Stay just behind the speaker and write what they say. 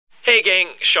Hey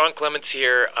gang, Sean Clements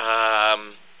here.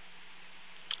 I'm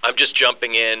just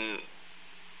jumping in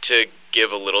to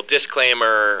give a little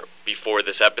disclaimer before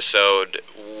this episode.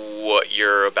 What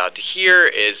you're about to hear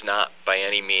is not by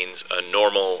any means a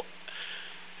normal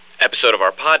episode of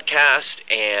our podcast,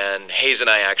 and Hayes and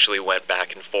I actually went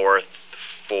back and forth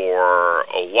for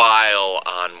a while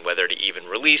on whether to even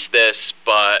release this,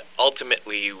 but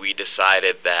ultimately we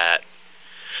decided that,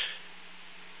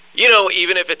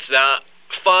 even if it's not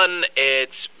fun,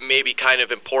 it's maybe kind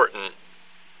of important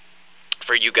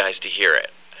for you guys to hear it.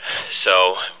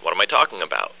 So, what am I talking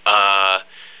about?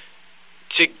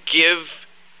 To give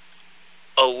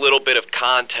a little bit of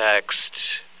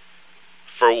context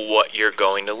for what you're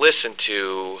going to listen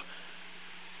to,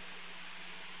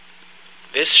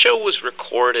 this show was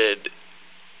recorded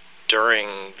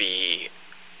during the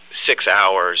 6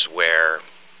 hours where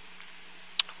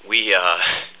we,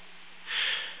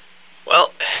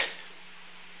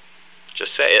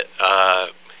 just say it,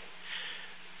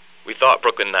 we thought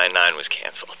Brooklyn Nine-Nine was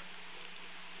canceled.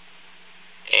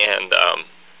 And,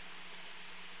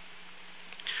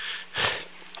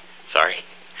 sorry.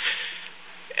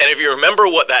 And if you remember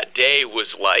what that day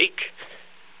was like,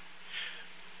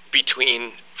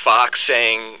 between Fox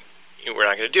saying we're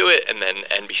not going to do it, and then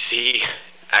NBC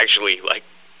actually,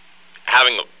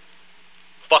 having a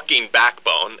fucking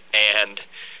backbone and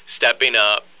stepping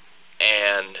up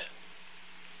and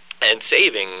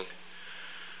saving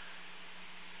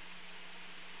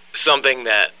something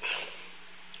that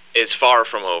is far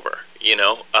from over,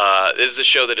 This is a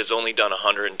show that has only done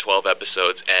 112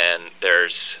 episodes, and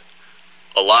there's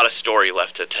a lot of story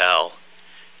left to tell,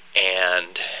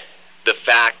 and the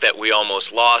fact that we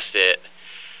almost lost it,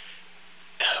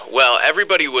 well,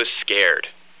 everybody was scared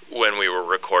when we were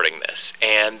recording this,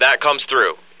 and that comes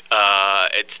through.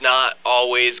 It's not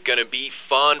always going to be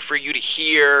fun for you to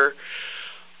hear.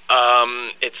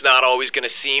 It's not always going to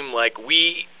seem like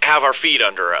we have our feet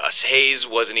under us. Hayes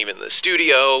wasn't even in the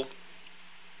studio.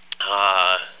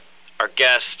 Our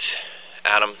guest,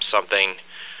 Adam something,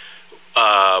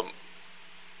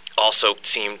 also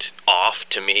seemed off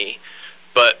to me.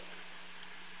 But,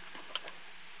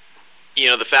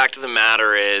 the fact of the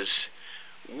matter is,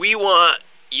 we want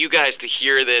you guys to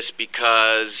hear this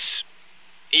because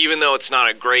even though it's not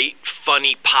a great,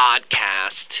 funny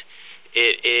podcast,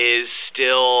 it is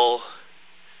still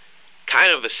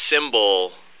kind of a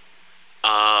symbol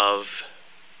of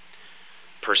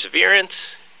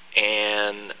perseverance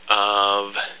and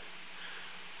of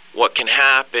what can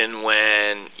happen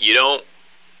when you don't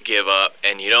give up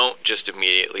and you don't just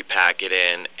immediately pack it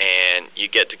in, and you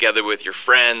get together with your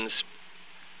friends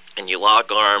and you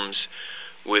lock arms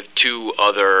with two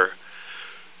other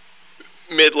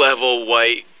mid-level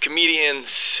white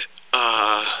comedians,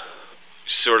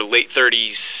 sort of late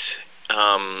 30s,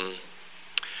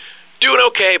 doing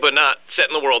okay but not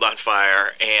setting the world on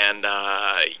fire, and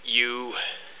you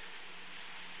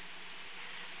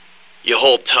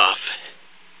hold tough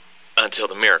until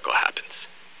the miracle happens.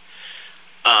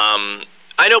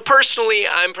 I know personally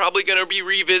I'm probably going to be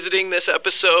revisiting this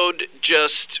episode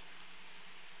just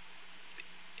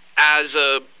as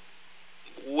a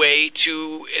way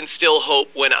to instill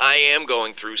hope when I am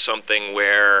going through something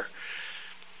where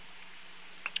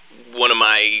one of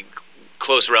my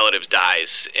close relatives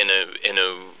dies in a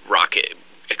rocket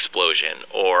explosion,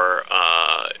 or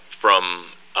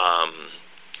from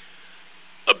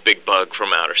a big bug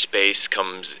from outer space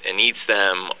comes and eats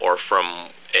them, or from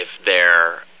if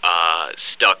they're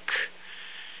stuck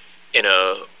in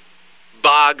a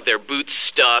bog, their boot's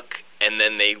stuck, and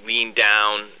then they lean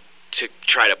down to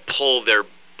try to pull their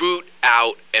boot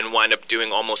out and wind up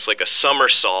doing almost like a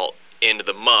somersault into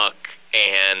the muck,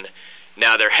 and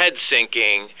now their head's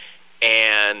sinking,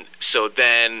 and so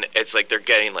then it's like they're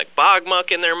getting like bog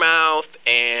muck in their mouth,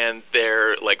 and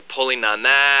they're like pulling on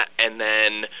that, and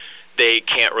then they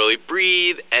can't really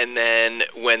breathe, and then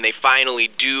when they finally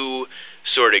do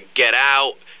sort of get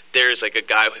out, there's like a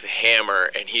guy with a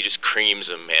hammer, and he just creams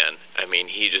them, man. I mean,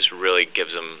 he just really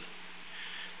gives them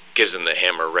the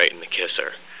hammer right in the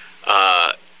kisser.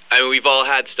 We've all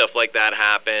had stuff like that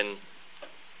happen,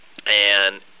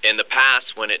 and in the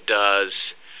past when it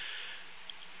does,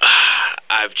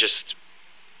 I've just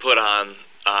put on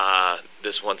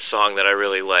this one song that I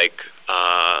really like,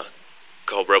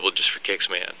 called Rebel Just for Kicks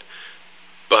Man.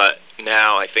 But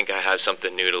now I think I have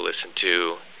something new to listen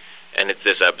to, and it's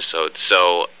this episode.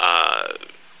 So,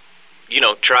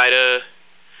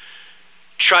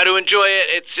 try to enjoy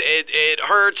it. It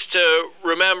hurts to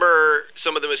remember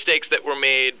some of the mistakes that were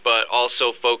made, but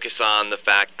also focus on the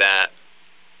fact that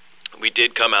we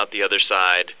did come out the other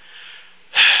side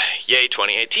yay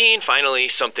 2018, finally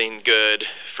something good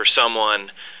for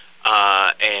someone.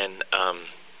 And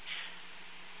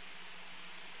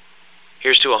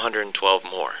here's to 112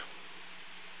 more.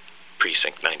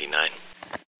 Precinct 99.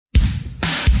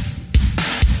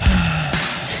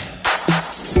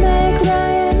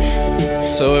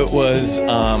 So it was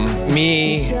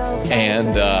me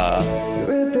and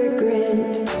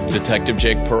Detective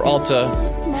Jake Peralta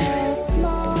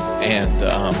and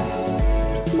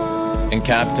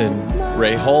Captain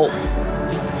Ray Holt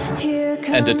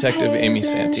and Detective Amy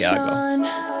Santiago.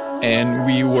 And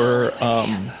we were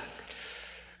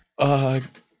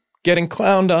getting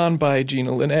clowned on by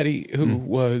Gina Linetti, who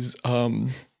was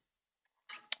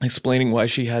explaining why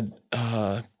she had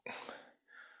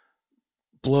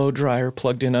blow dryer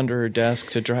plugged in under her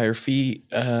desk to dry her feet.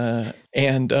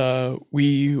 And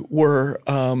we were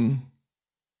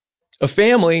a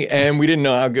family, and we didn't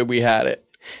know how good we had it.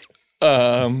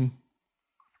 And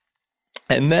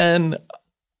then,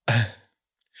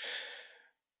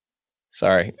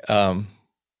 sorry. And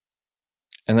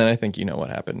then I think you know what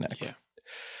happened next. Yeah.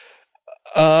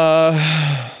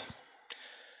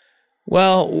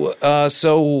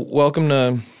 So welcome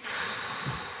to...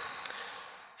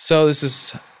 So this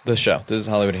is the show. This is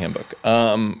Hollywood Handbook.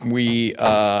 We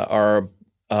are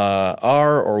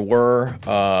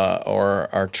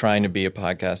trying to be a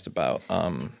podcast about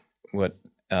what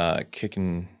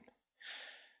kicking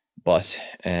butt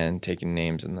and taking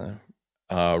names in the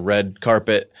red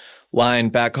carpet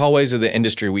lined back hallways of the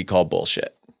industry we call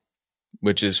bullshit,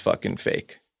 which is fucking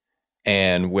fake,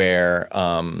 and where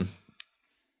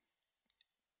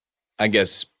I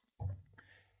guess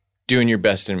doing your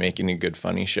best in making a good,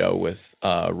 funny show with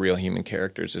real human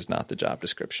characters is not the job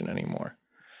description anymore.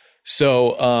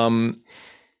 So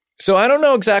I don't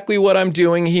know exactly what I'm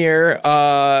doing here.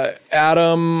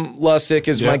 Adam Lustig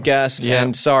is my guest. Yeah.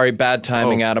 And sorry, bad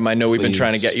timing, Adam. I know we've been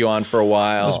trying to get you on for a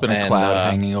while. There's been a cloud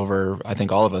hanging over, I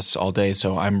think, all of us all day.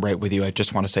 So I'm right with you. I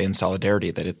just want to say in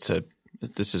solidarity that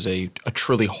this is a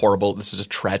truly horrible, this is a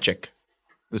tragic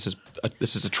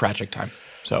time.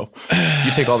 So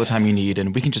you take all the time you need,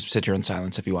 and we can just sit here in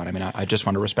silence if you want. I mean, I just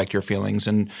want to respect your feelings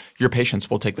and your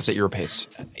patience. We'll take this at your pace.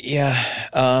 Yeah.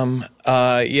 Well,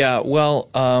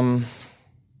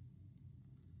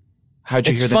 how'd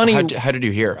you it's hear funny. How did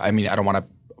you hear? I mean, I don't want to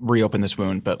reopen this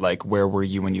wound, but like, where were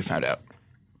you when you found out?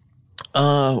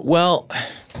 Well,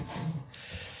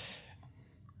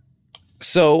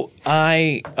 so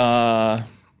I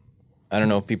don't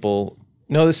know if people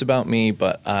know this about me,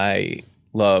 but I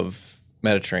love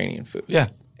Mediterranean food. Yeah.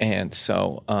 And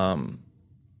so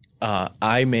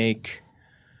I make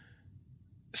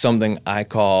something I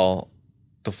call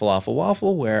the falafel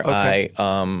waffle, where I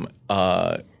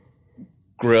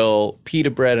grill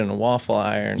pita bread in a waffle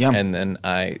iron. Yum. And then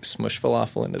I smush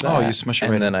falafel into that. Oh, you smush it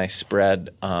right And then in. I spread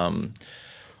some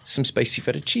spicy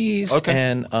feta cheese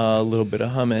and a little bit of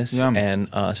hummus. Yum. And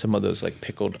some of those like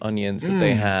pickled onions that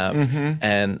they have.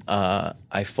 And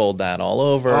I fold that all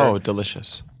over. Oh,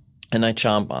 delicious. And I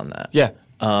chomp on that. Yeah.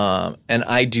 And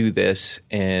I do this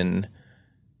in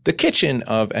the kitchen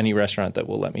of any restaurant that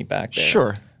will let me back there.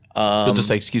 Sure. You'll just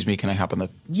say, excuse me, can I hop on the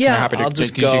I'll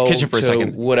just go kitchen for a to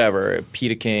second? whatever,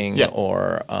 Pita King Yeah.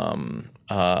 or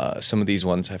some of these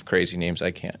ones have crazy names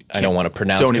I don't want to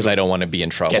pronounce because I don't want to be in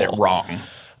trouble. Get it wrong.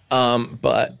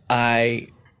 But I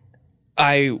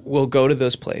will go to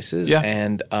those places. Yeah.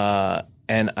 And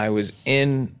I was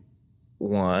in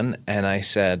one, and I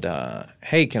said,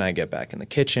 hey, can I get back in the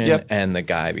kitchen? Yep. And the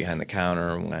guy behind the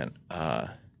counter went,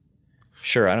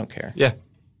 sure, I don't care. Yeah.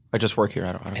 I just work here.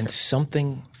 I don't And care.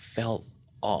 something felt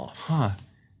off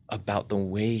about the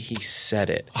way he said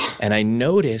it. And I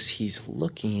notice he's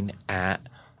looking at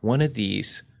one of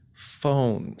these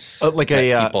phones Like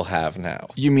that people have now.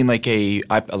 You mean like an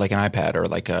iPad or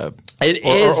like a... It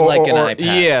is like an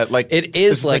iPad. Yeah, like... It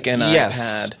is like an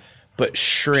yes. iPad, but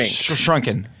shrinked.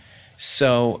 Shrunken.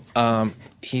 So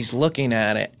he's looking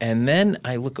at it, and then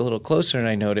I look a little closer, and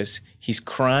I notice he's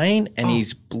crying and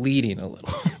he's bleeding a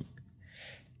little.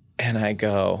 And I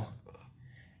go,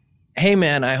 hey,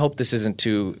 man, I hope this isn't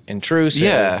too intrusive.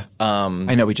 Yeah.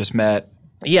 I know we just met.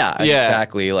 Yeah, Yeah.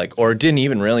 exactly. Like, or didn't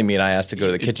even really mean I asked to go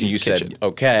to the kitchen. You said,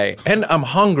 okay. And I'm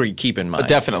hungry, keep in mind.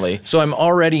 Definitely. So I'm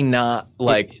already not,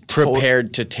 like,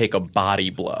 prepared to take a body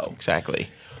blow. Exactly.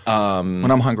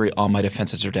 When I'm hungry, all my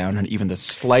defenses are down, and even the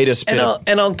slightest bit of...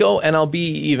 I'll go, and I'll be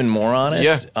even more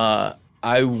honest. Yeah.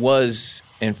 I was,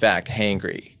 in fact,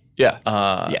 hangry. Yeah.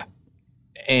 Yeah.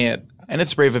 And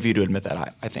it's brave of you to admit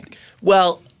that, I think.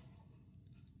 Well,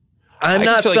 I'm I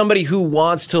just not feel like- somebody who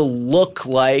wants to look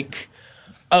like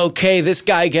okay, this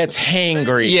guy gets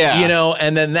hangry, Yeah. you know,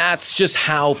 and then that's just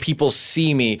how people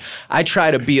see me. I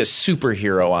try to be a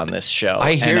superhero on this show,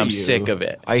 I hear and I'm you. sick of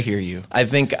it. I hear you. I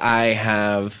think I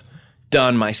have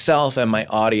done myself and my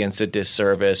audience a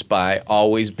disservice by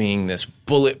always being this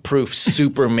bulletproof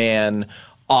Superman,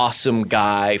 awesome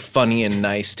guy, funny and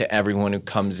nice to everyone who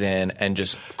comes in and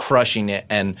just crushing it.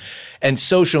 And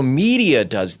social media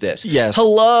does this. Yes.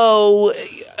 Hello,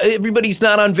 everybody's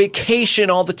not on vacation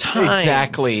all the time.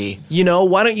 Exactly. You know,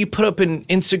 why don't you put up an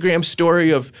Instagram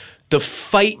story of the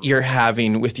fight you're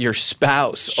having with your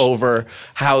spouse over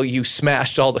how you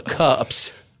smashed all the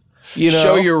cups? You know?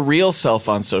 Show your real self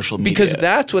on social media. Because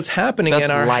that's what's happening in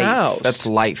our life. house. That's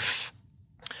life.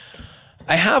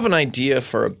 I have an idea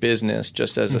for a business,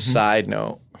 just as a side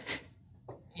note.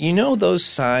 You know those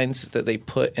signs that they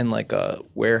put in like a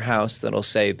warehouse that'll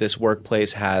say this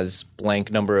workplace has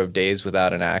blank number of days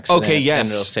without an accident? Okay, yes.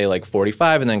 And it'll say like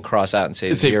 45 and then cross out and say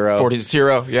It's 0.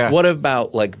 40-0, yeah. What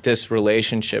about like this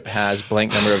relationship has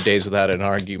blank number of days without an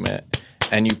argument?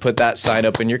 And you put that sign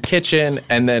up in your kitchen,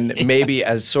 and then maybe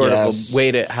as sort of a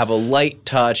way to have a light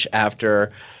touch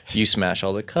after you smash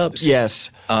all the cups.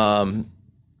 Yes.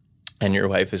 And your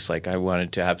wife is like, I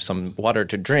wanted to have some water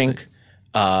to drink.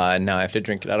 Now I have to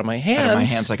drink it out of my hands. Out of my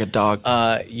hands like a dog.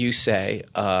 You say,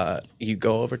 you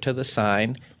go over to the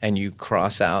sign and you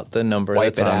cross out the number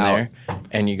Wipe that's it on out. there,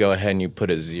 and you go ahead and you put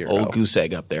a 0. Old goose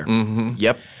egg up there. Mm-hmm.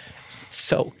 Yep.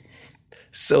 So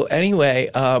anyway,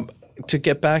 to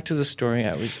get back to the story,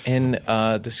 I was in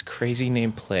this crazy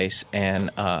named place, and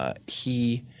I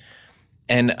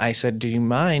said, "Do you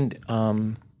mind?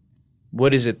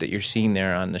 What is it that you're seeing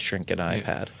there on the Shrinkin'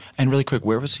 iPad?" And really quick,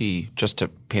 where was he? Just to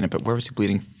paint it, but where was he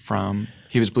bleeding from?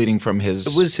 He was bleeding from his.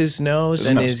 It was his nose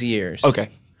and his ears. Okay.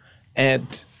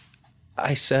 And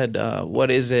I said, "What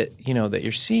is it, that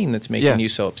you're seeing that's making you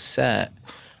so upset?"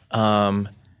 And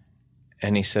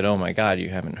he said, "Oh my God, you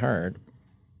haven't heard."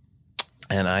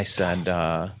 And I said,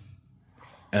 no,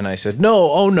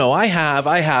 I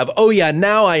have. Oh yeah,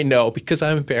 now I know because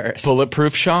I'm embarrassed.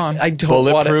 Bulletproof Sean.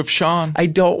 Sean. I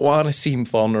don't want to seem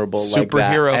vulnerable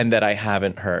Superhero. like that, and that I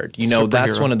haven't heard. That's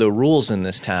Superhero. one of the rules in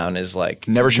this town is like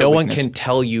Never show no one weakness. can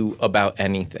tell you about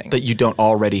anything. That you don't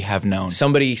already have known.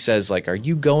 Somebody says like, "Are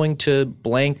you going to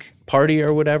blank party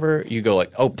or whatever?" You go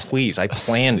like, "Oh please, I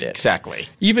planned it." Exactly.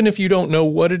 Even if you don't know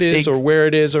what it is or where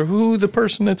it is or who the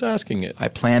person that's asking it. I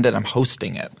planned it. I'm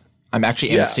hosting it. I'm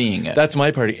actually emceeing it. That's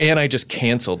my party, and I just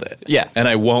canceled it. Yeah. And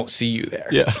I won't see you there.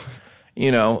 Yeah.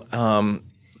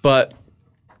 But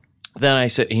then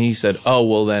he said, "Oh,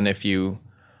 well then if you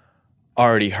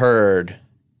already heard,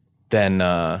 then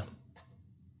I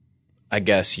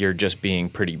guess you're just being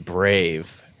pretty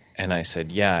brave." And I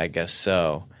said, "Yeah, I guess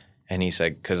so." And he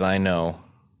said, "'Cause I know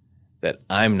that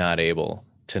I'm not able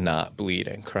to not bleed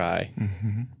and cry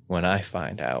when I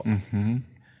find out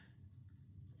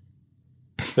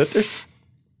that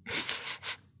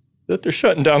they're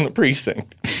shutting down the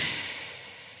precinct,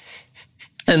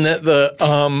 and that the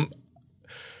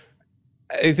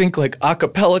I think like a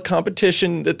cappella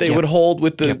competition that they would hold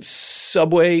with the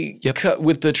subway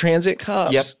with the transit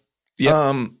cops,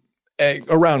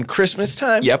 around Christmas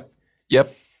time. Yep.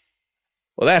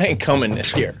 Well, that ain't coming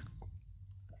this year.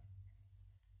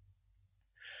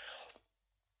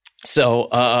 So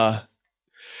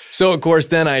of course,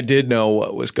 then I did know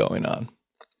what was going on.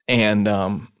 And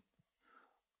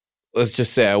let's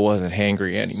just say I wasn't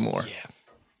hangry anymore. Yeah.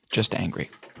 Just angry.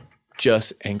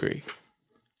 Just angry.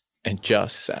 And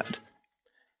just sad.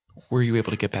 Were you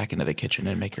able to get back into the kitchen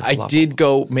and make your I falafel? did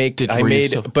go make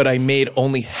but I made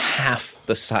only half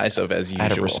the size of as usual.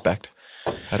 Out of respect.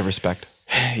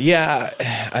 Yeah,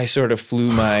 I sort of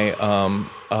flew my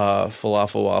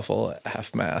falafel waffle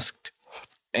half masked.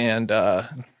 And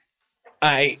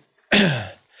I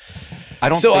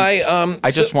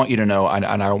just want you to know, and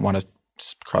I don't want to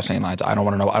cross any lines. I don't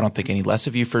want to know. I don't think any less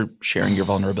of you for sharing your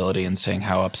vulnerability and saying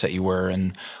how upset you were.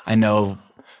 And I know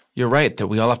you're right that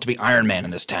we all have to be Iron Man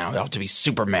in this town. We all have to be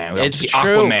Superman. We all have to be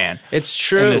Aquaman. It's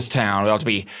true. In this town, we all have to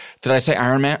be. Did I say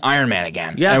Iron Man? Iron Man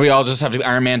again. Yeah. And we all just have to be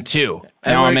Iron Man 2.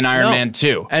 Now I'm in Iron Man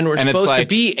 2. And we're supposed it's to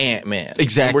be Ant-Man.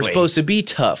 Exactly. And we're supposed to be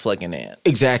tough like an ant.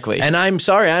 Exactly. And I'm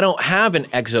sorry, I don't have an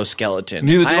exoskeleton.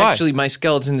 Neither do I. Actually, my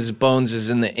skeleton's bones is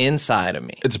in the inside of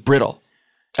me. It's brittle.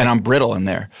 And I'm brittle in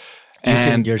there.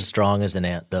 You're strong as an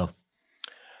ant, though.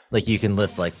 Like you can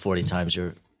lift like 40 times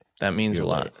your. That means a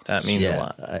lot. weight. That means a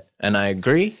lot. And I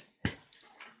agree.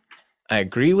 I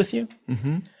agree with you.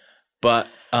 Mm-hmm. But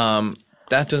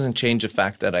that doesn't change the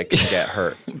fact that I can get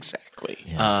hurt. Exactly.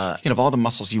 Yeah. You can have all the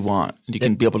muscles you want. You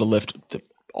can be able to lift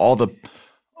all the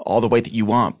weight that you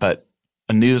want. But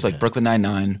a news like Brooklyn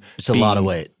Nine-Nine. It's a lot of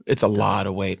weight. It's a lot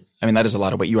of weight. I mean, that is a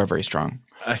lot of weight. You are very strong.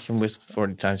 I can lift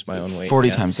 40 times my own weight.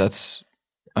 40 times. That's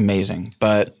amazing.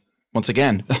 But once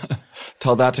again,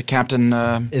 tell that to Captain.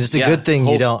 It's a good thing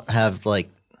you don't have like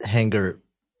hanger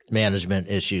management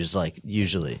issues like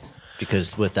usually,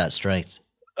 because with that strength,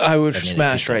 I would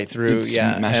smash right through. You'd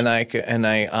Yeah, smash. and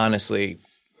I honestly,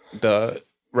 the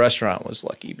restaurant was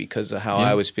lucky because of how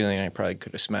I was feeling. I probably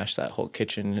could have smashed that whole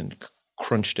kitchen and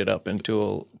crunched it up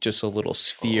into just a little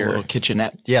sphere. A little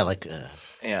kitchenette. yeah, like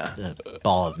Yeah, a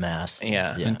ball of mass.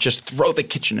 yeah, And just throw the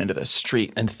kitchen into the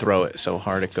street. and throw it so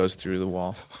hard it goes through the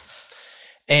wall.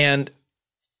 And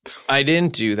I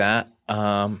didn't do that.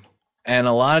 And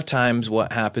a lot of times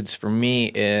what happens for me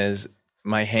is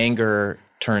my hanger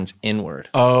turns inward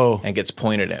and gets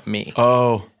pointed at me.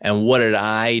 And what did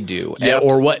I do? Yep.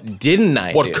 Or what didn't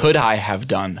I do? What could I have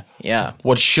done? Yeah.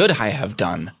 What should I have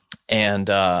done? And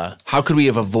How could we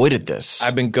have avoided this?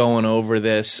 I've been going over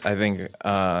this. I think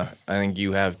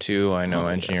you have too. I know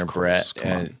Engineer Brett.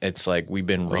 And it's like we've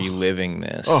been reliving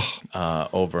this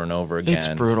over and over again. It's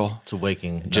brutal. It's a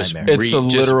waking Just nightmare. It's a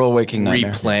literal waking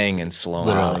nightmare. replaying in slow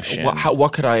motion.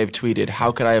 What could I have tweeted?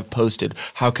 How could I have posted?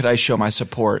 How could I show my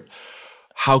support?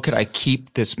 How could I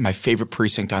keep this my favorite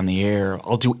precinct on the air?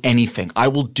 I'll do anything. I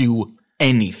will do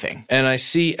anything. And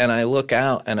I look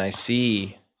out and I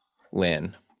see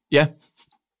Lynn Yeah.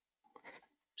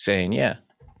 saying, "Yeah,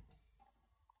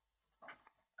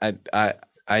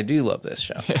 I do love this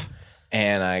show,"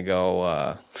 and I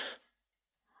go,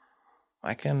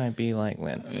 "Why can't I be like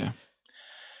Lynn?"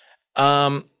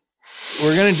 Yeah.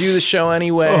 We're gonna do the show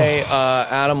anyway.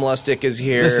 Adam Lustig is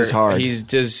here. This is hard. He's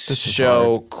does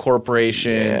show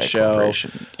corporation show.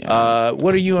 Corporation, yeah.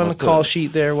 What are you on the call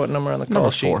sheet there? What number on the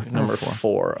call sheet? 4. Number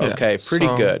four. Yeah. Okay, pretty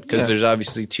So, good because yeah. there's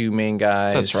obviously two main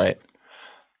guys. That's right.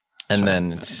 And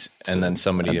then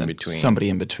somebody And in then between. Somebody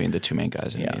in between the two main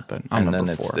guys and me, but I'm and number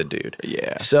then 4. it's the dude.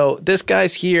 Yeah. So this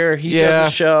guy's here. He Yeah. does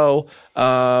a show.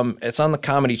 It's on the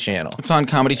Comedy Channel. It's on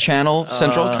Comedy Channel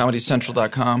Central,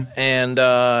 ComedyCentral.com. And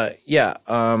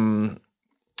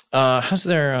how's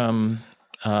their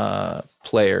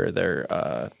player?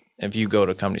 Their if you go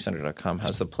to ComedyCentral.com,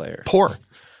 how's the player? Poor.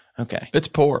 Okay. It's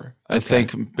poor. I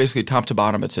think basically top to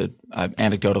bottom, it's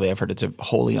anecdotally I've heard it's a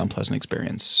wholly unpleasant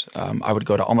experience. I would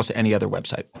go to almost any other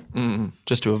website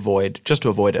just to avoid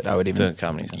it. I would even The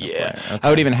Comedy Central yeah. player. Okay. I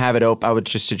would even have it open. I would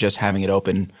just suggest having it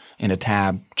open in a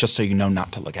tab just so you know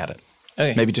not to look at it.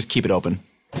 Okay. Maybe just keep it open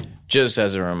Just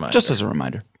as a reminder. just as a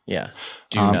reminder. Yeah.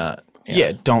 Do not.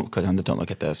 Yeah, don't click on the don't look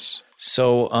at this.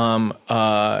 So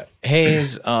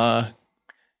Hayes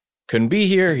couldn't be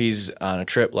here. He's on a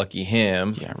trip. Lucky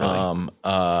him. Yeah,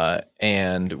 really.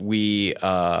 And we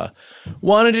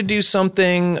wanted to do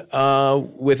something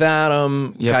with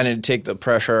Adam, kind of to take the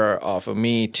pressure off of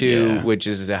me too, which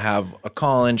is to have a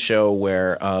call-in show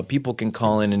where people can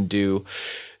call in and do.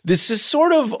 This is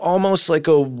sort of almost like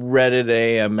a Reddit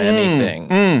AMM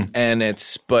thing, and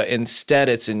but instead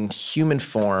it's in human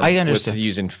form. I understand. With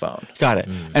using phone. Got it.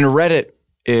 And Reddit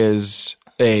is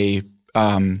a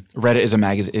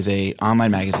magazine, is a online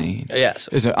magazine. Yes.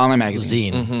 Is an online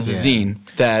magazine. Zine. It's a zine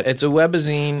that It's a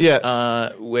webazine,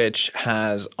 Yeah. which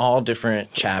has all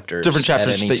different chapters. different at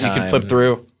chapters any that you can time. flip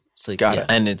through. It's like, Got yeah. it.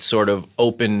 And it's sort of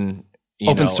open,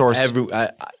 Open source.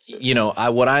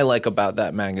 What I like about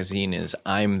that magazine is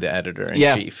I'm the editor in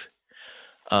chief,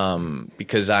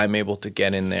 because I'm able to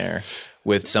get in there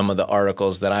with some of the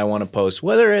articles that I want to post,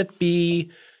 whether it be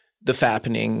the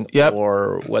fappening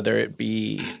or whether it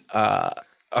be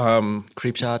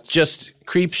Creep shots. just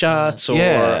creep shots or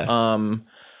Yeah.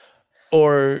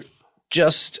 or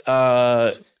just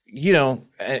any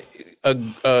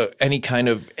kind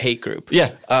of hate group.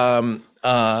 Yeah.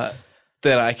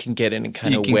 That I can get in and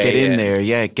kind You of can weigh get in there.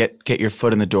 Yeah. Get your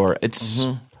foot in the door. It's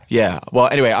yeah. Well,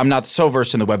 anyway, I'm not so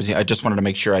versed in the webzine. I just wanted to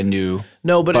make sure I knew.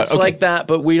 No, but it's okay. like that.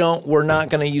 But we're not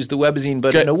going to use the webzine.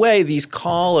 But Good. in a way, these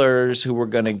callers who we're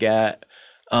going to get,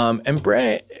 and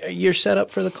Bray, you're set up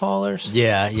for the callers.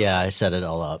 Yeah, I set it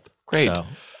all up. Great. So,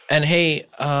 And hey,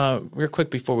 real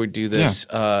quick before we do this,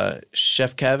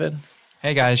 Chef Kevin.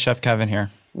 Hey guys, Chef Kevin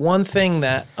here. One thing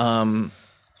that that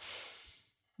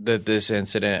this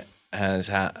incident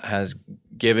has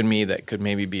given me that could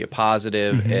maybe be a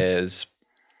positive is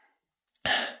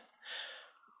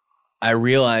I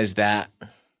realized that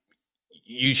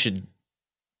you should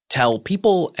tell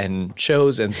people and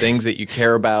shows and things that you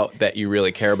care about that you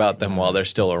really care about them while they're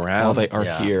still around. While they are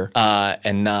Yeah. here.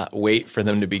 And not wait for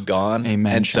them to be gone.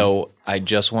 Amen, And Sean. so I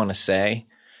just want to say,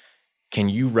 can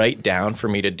you write down for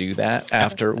me to do that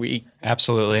after we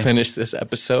Absolutely. finish this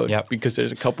episode? Yep. Because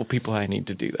there's a couple people I need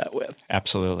to do that with.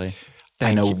 Absolutely.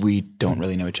 I know we don't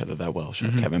really know each other that well,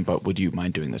 Chef Kevin, but would you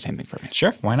mind doing the same thing for me?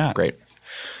 Sure, why not? Great.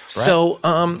 So,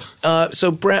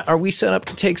 so Brent, are we set up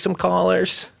to take some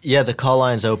callers? Yeah, the call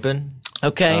line's open.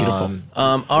 Okay. Beautiful.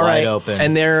 All Wide right. open.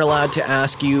 And they're allowed to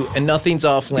ask you, and nothing's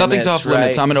off limits. Nothing's off right?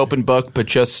 limits. I'm an open book, but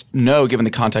just know, given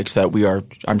the context, that we are.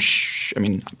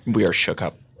 We are shook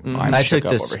up. I'm I shook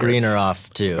took the up over here. screener off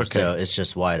too, so it's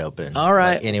just wide open. All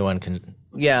right. Like, anyone can.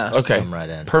 Yeah. Okay. come right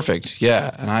in. Perfect.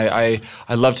 Yeah. And I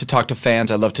love to talk to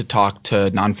fans. I love to talk to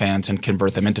non-fans and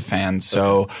convert them into fans.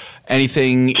 So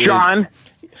anything. John,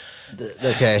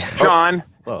 Okay. John,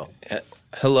 Whoa.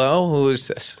 Hello. Who is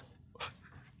this?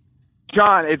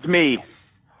 John, it's me.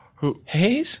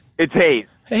 Hayes. It's Hayes.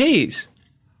 Hayes.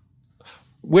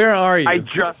 Where are you? I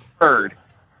just heard.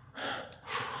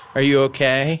 Are you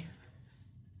okay?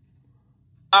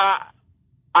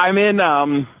 I'm in,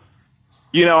 I'm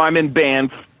in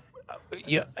Banff.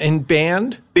 Yeah. In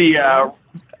band? The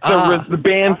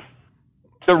Banff,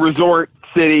 the resort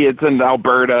city. It's in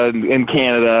Alberta in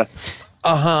Canada.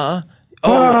 Uh-huh.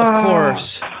 Oh, of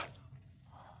course.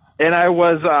 And I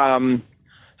was,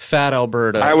 Fat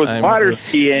Alberta. I was water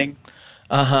skiing.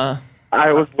 Uh-huh.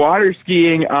 I was water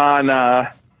skiing on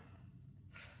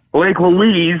Lake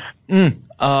Louise,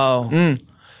 Oh.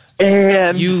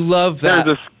 and You love that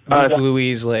There's Lake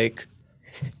Louise Lake.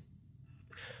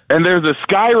 and there's a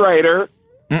skywriter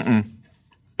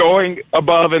going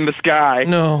above in the sky,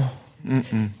 No.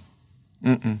 and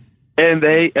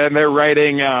they're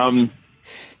writing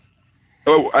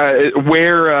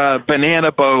wear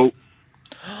banana boat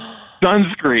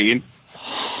sunscreen.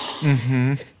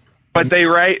 But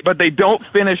they don't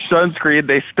finish sunscreen.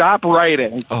 They stop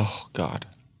writing. Oh God.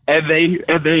 And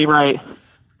they write,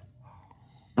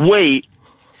 wait,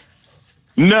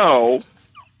 no,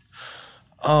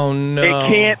 Oh, no. it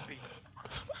can't be.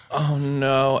 Oh,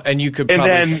 no. And you could And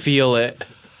probably then- feel it.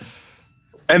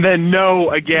 And then no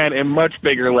again in much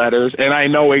bigger letters, and I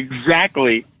know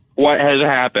exactly what has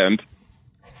happened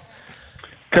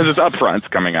because it's Upfronts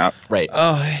coming up. Right.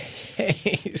 Oh,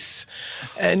 Hayes.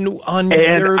 And on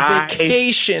And your I-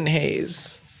 vacation,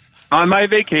 Hayes. On my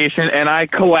vacation, and I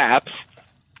collapsed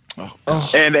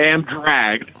and am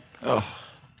dragged.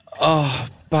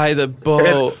 By the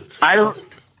boat. I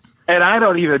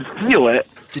don't even feel it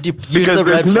Did you use because the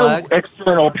red there's no flag?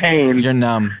 external pain. You're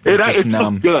numb. It You're just feels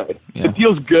numb. good. Yeah. It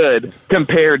feels good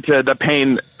compared to the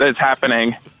pain that's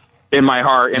happening in my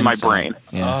heart, in my Inside. brain.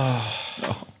 Yeah.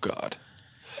 Oh God.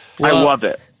 I Well- love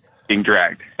it, being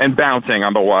dragged and bouncing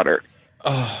on the water.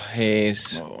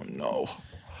 Hayes. Oh no.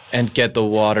 And get the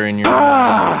water in your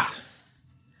mouth.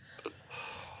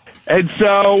 And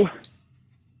so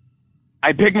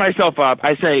I pick myself up.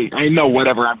 I say, I know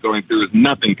whatever I'm going through is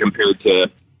nothing compared to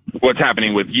what's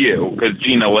happening with you, because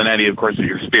Gina Linetti, of course, is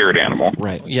your spirit animal.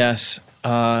 Right. Yes.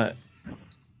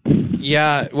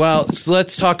 Yeah. Well, so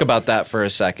let's talk about that for a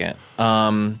second.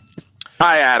 Hi,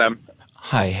 Adam.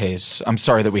 Hi, Hayes. I'm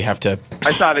sorry that we have to.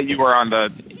 I saw that you were on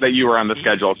the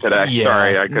schedule today. Yeah.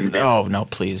 Sorry, I couldn't be. Oh no,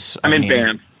 please. I'm in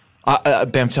Banff.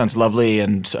 Banff sounds lovely,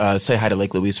 and say hi to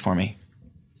Lake Louise for me.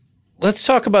 Let's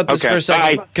talk about this Okay, for a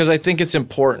second bye. because I think it's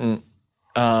important.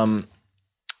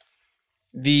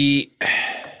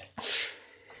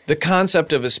 The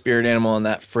concept of a spirit animal and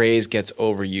that phrase gets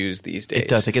overused these days. It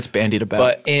does. It gets bandied about.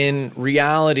 But in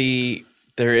reality,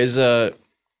 there is a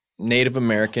Native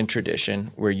American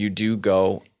tradition where you do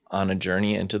go on a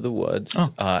journey into the woods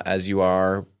as you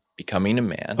are becoming a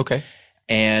man. Okay.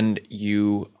 And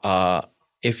you,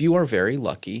 if you are very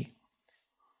lucky,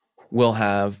 will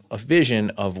have a vision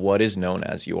of what is known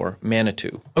as your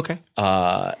Manitou. Okay.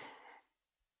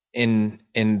 In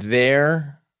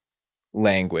their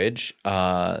language,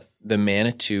 the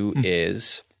Manitou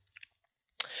is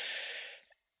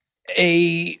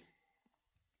a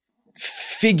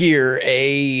figure,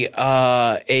 a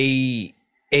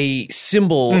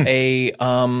symbol, a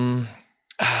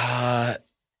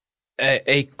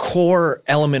core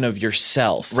element of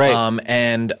yourself, Right.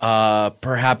 And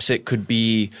perhaps it could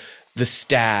be the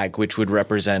stag, which would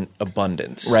represent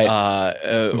abundance, Right.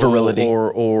 Virility.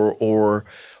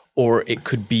 or it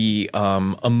could be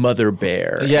a mother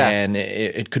bear, Yeah. and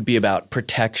it could be about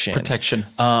protection. Protection.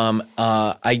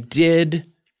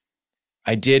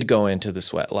 I did go into the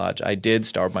sweat lodge. I did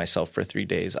starve myself for 3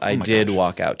 days. I did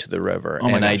walk out to the river, Oh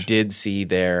my and I gosh. did see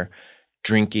there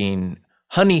drinking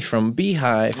honey from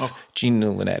beehive, Gina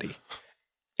Linetti,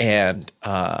 and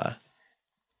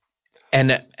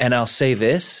I'll say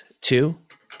this too: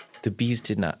 the bees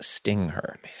did not sting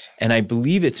her, and I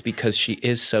believe it's because she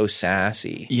is so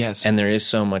sassy. Yes. and there is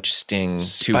so much sting to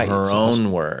Spice, her almost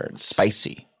own words.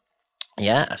 Spicy.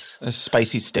 Yes, A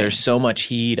spicy sting. there's so much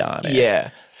heat on it.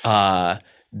 Yeah.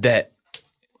 that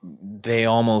they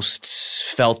almost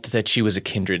felt that she was a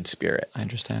kindred spirit. I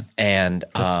understand. And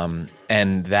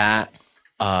that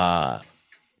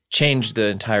changed the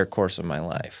entire course of my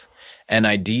life. And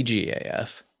I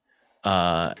DGAF,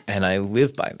 and I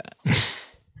live by that.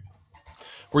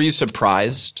 Were you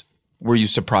surprised? Were you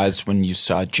surprised when you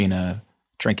saw Gina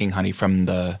drinking honey from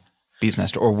the bee's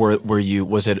nest, or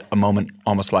was it a moment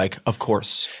almost like, of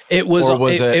course? It was.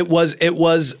 It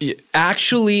was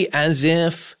actually as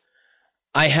if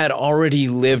I had already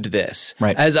lived this.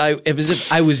 Right. As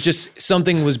if I was just,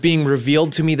 something was being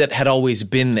revealed to me that had always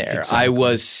been there. Exactly. I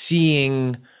was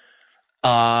seeing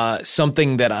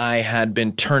something that I had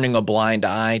been turning a blind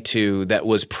eye to that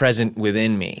was present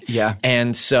within me. Yeah.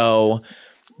 And so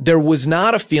there was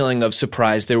not a feeling of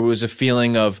surprise. There was a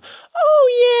feeling of,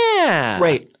 oh yeah.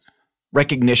 Right.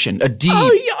 Recognition. A deep.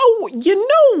 Oh, you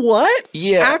know what?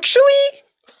 Yeah. Actually?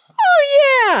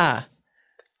 Oh yeah.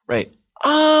 Right.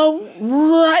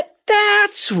 What?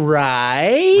 That's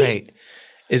right. Right.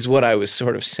 Is what I was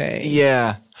sort of saying.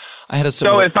 Yeah. I had a So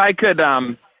similar. if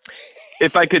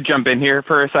I could jump in here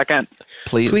for a second.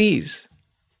 Please.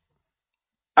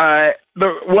 The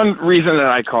one reason that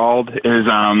I called is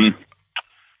I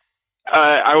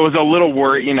was a little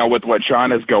worried, with what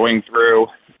Sean is going through,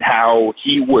 how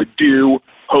he would do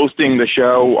hosting the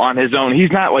show on his own.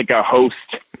 He's not like a host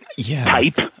Yeah.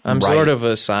 type. I'm Right. sort of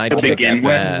a sidekick begin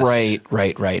at with.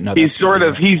 best. Right. No, He's that's sort clear.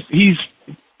 of he's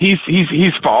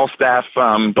Falstaff,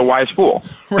 the wise fool.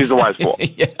 He's the wise fool.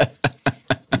 Yeah.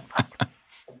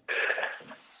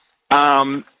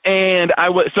 And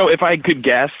so if I could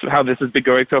guess how this has been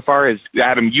going so far is,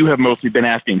 Adam, you have mostly been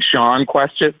asking Sean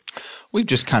questions. We've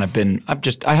just kind of been.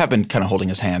 I have been kind of holding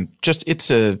his hand. Just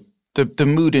the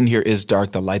mood in here is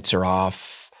dark. The lights are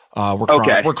off. We're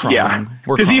crying. We're crying. Yeah.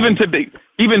 We're Because crying.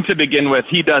 even to begin with,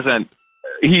 he doesn't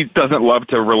love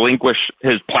to relinquish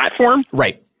his platform.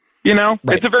 Right. Right.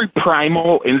 It's a very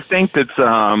primal instinct. It's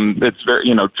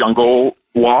very jungle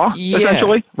law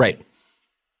essentially. Right.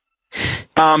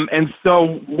 And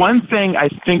so one thing I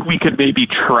think we could maybe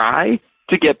try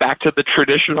to get back to the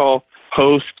traditional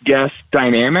host-guest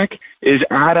dynamic is,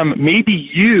 Adam, maybe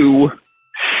you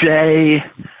say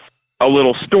a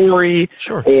little story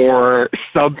Sure. or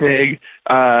something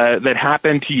that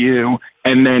happened to you,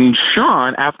 and then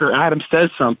Sean, after Adam says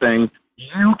something,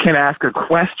 you can ask a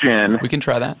question We can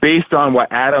try that. based on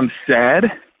what Adam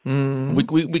said. We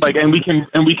can,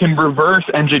 And we can reverse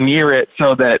engineer it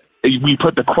so that we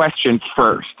put the question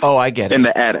first oh, I get it. in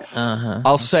the edit.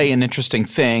 I'll say an interesting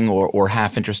thing or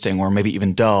half interesting or maybe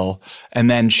even dull, and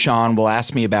then Sean will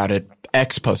ask me about it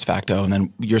ex post facto, and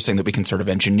then you're saying that we can sort of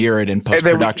engineer it in post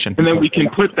production. And then we can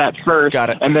put that first. Got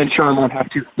it. And then Sean won't have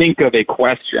to think of a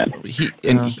question.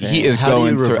 He is How do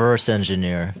going you through. reverse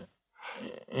engineer?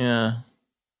 Yeah.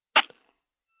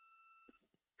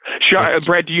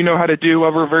 Brett, do you know how to do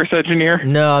a reverse engineer?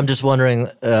 No, I'm just wondering.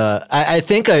 I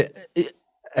think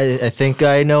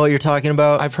I know what you're talking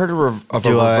about. I've heard of a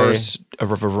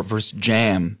reverse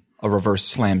jam, a reverse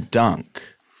slam dunk.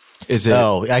 Is it?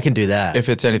 Oh, I can do that. If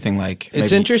it's anything like,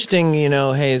 It's maybe- interesting,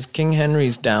 King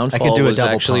Henry's downfall do a was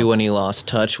double actually pump. when he lost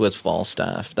touch with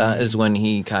Falstaff. That is when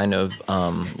he kind of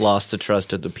lost the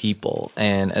trust of the people.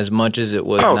 And as much as it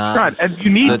was Oh, not God, and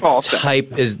you need the Falstaff.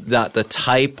 type is not the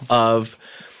type of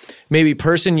maybe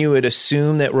person you would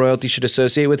assume that royalty should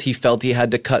associate with, he felt he had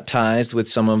to cut ties with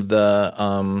some of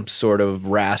the sort of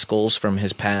rascals from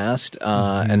his past,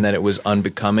 and that it was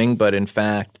unbecoming. But in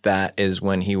fact, that is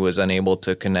when he was unable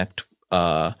to connect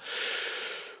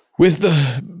with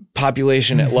the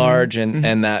population at large,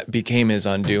 and that became his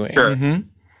undoing. Sure.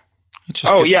 It's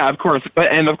just Oh, good. yeah, of course.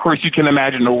 And of course, you can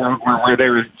imagine a world where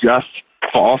there is just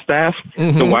Falstaff,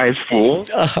 the wise fool.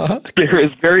 There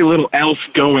is very little else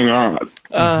going on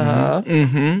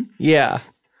Yeah.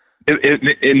 in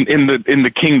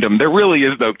the kingdom. There really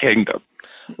is no kingdom.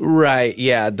 Right.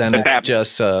 Yeah. Then it's that-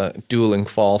 just dueling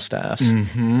Falstaffs.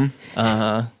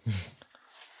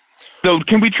 So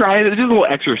can we try it? It's just a little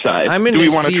exercise. I'm Do gonna we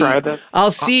want to see- try this?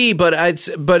 I'll see, but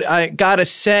I gotta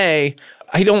say,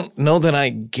 I don't know that I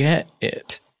get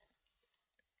it.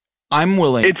 I'm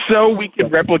willing. It's so we can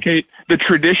replicate the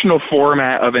traditional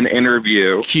format of an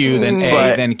interview. Q, then A,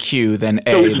 But- then Q, then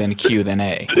A, So- then Q, then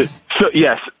A. So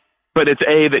yes, but it's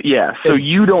So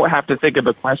you don't have to think of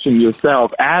a question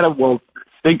yourself. Adam will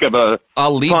think of a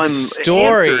I'll lead fun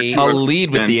story. answer to I'll a lead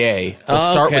with question. the A.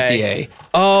 I'll start with the A.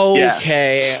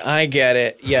 Okay, I get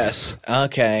it. Yes.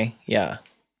 Okay. Yeah.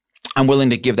 I'm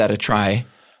willing to give that a try.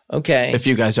 Okay. If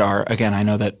you guys are, again, I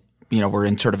know that we're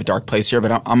in sort of a dark place here,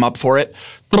 but I'm up for it.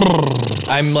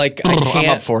 I'm like, I can't. I'm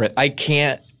up for it. I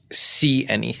can't see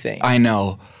anything. I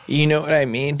know. You know what I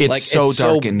mean? It's so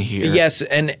dark in here. Yes,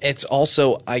 and it's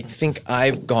also, I think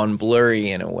I've gone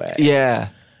blurry in a way. Yeah.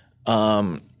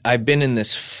 I've been in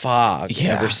this fog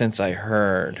ever since I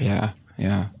heard. Yeah.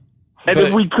 And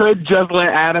if we could just let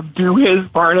Adam do his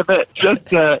part of it, just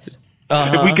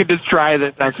if we could just try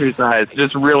this exercise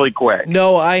just really quick.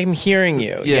 No, I'm hearing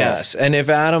you. Yes, and if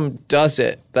Adam does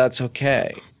it, that's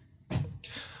okay.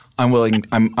 I'm willing.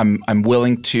 I'm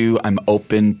willing to. I'm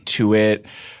open to it.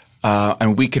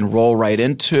 And we can roll right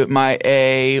into my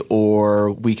A,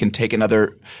 or we can take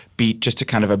another beat just to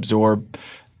kind of absorb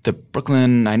the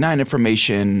Brooklyn Nine-Nine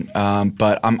information.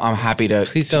 But I'm happy to.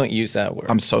 Please don't use that word.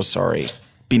 I'm so sorry.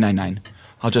 B99.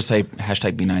 I'll just say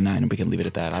hashtag B99 and we can leave it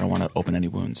at that. I don't want to open any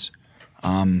wounds.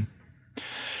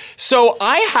 So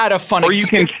I had a fun. Or you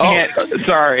can chant.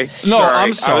 Sorry. No, sorry.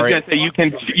 I'm sorry. I was going to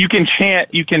say you can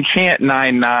chant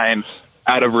 9-9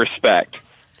 out of respect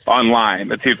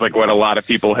online. It seems like what a lot of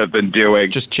people have been doing.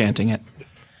 Just chanting it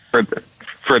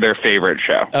for their favorite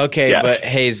show. Okay, yes. But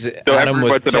Hayes, so Adam every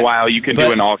was once in a while you can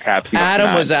do an all caps.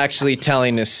 Adam was actually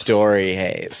telling a story,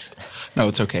 Hayes. No,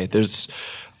 it's okay. There's,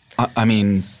 I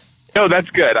mean. No, that's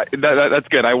good. That's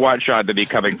good. I want Sean to be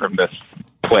coming from this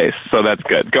place, so that's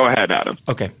good. Go ahead, Adam.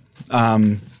 Okay. Let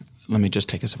me just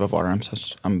take a sip of water.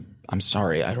 I'm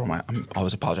sorry. I don't mind. I'm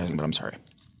always apologizing, but I'm sorry.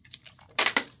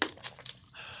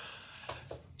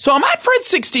 So I'm at Fred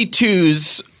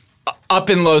 62's up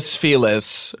in Los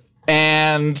Feliz,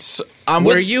 and I'm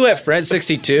Were you at Fred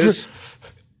 62's?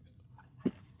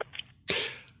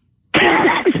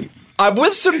 I'm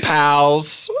with some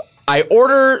pals. I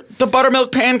order the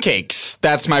buttermilk pancakes.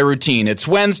 That's my routine. It's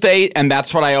Wednesday, and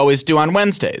that's what I always do on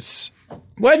Wednesdays.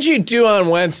 What'd you do on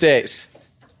Wednesdays?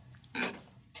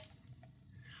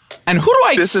 And who do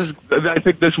I? I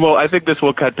think this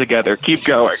will cut together. Keep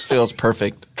going. Feels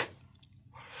perfect.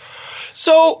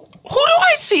 So who do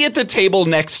I see at the table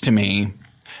next to me?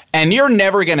 And you're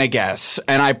never gonna guess.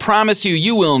 And I promise you,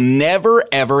 you will never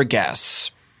ever guess.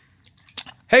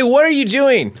 Hey, what are you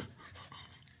doing?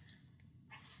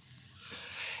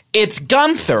 It's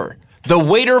Gunther, the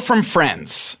waiter from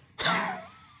Friends.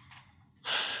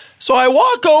 So I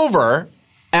walk over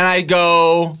and I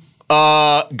go,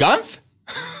 Gunth?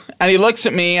 And he looks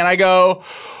at me and I go,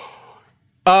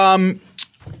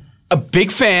 a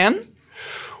big fan.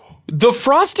 The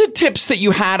frosted tips that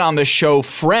you had on the show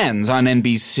Friends on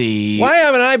NBC. Why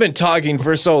haven't I been talking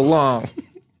for so long?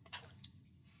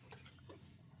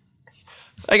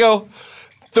 I go,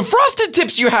 the frosted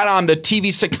tips you had on the TV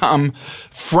sitcom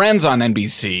Friends on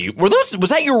NBC, was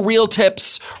that your real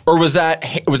tips or was that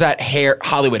hair,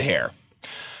 Hollywood hair?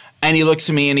 And he looks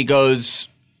at me and he goes,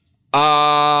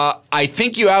 I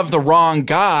think you have the wrong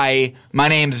guy. My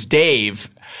name's Dave.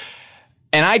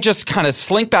 And I just kind of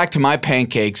slink back to my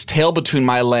pancakes, tail between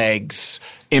my legs,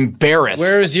 embarrassed.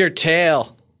 Where's your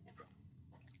tail?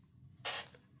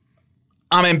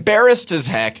 I'm embarrassed as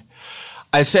heck.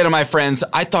 I say to my friends,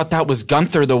 I thought that was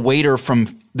Gunther, the waiter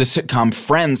from the sitcom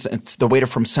Friends. It's the waiter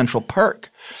from Central Perk.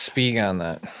 Speak on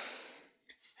that.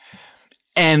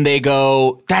 And they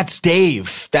go, that's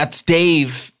Dave. That's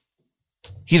Dave.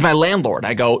 He's my landlord.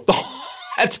 I go, oh,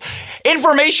 that's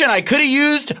information I could have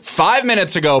used 5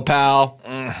 minutes ago, pal.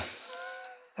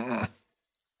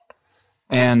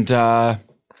 And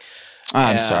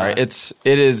I'm sorry. It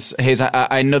is Hayes.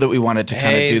 I know that we wanted to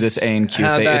kind of do this A and Q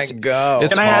how'd thing. that go?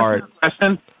 It's hard.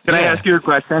 Can I ask you a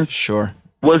question? Sure.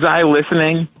 Was I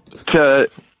listening to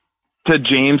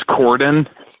James Corden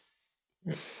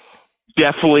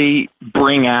definitely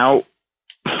bring out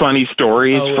funny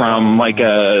stories from like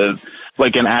an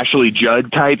Ashley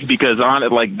Judd type? Because on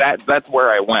it like that's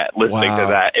where I went listening to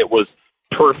that. It was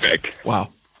perfect. Wow.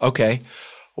 Okay.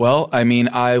 Well, I mean,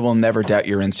 I will never doubt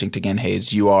your instinct again,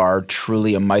 Hayes. You are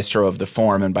truly a maestro of the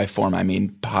form, and by form I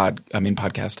mean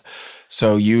podcast.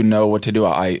 So you know what to do.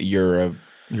 You're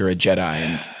a Jedi,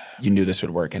 and you knew this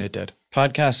would work, and it did.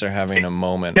 Podcasts are having a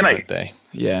moment, aren't they?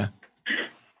 Yeah.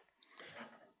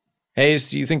 Hayes,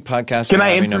 do you think podcasts are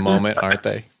having a moment, aren't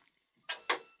they?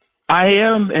 I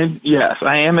am, and yes,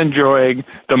 I am enjoying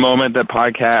the moment that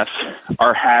podcasts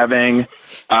are having.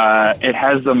 It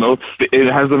has the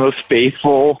most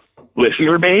faithful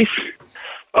listener base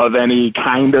of any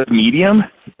kind of medium,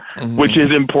 which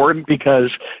is important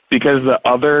because the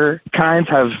other kinds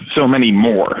have so many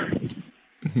more.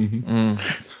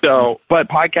 So, but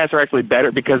podcasts are actually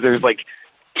better because there's like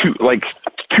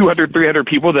 200, 300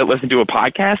 people that listen to a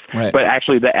podcast, right. But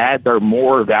actually the ads are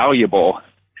more valuable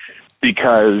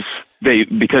because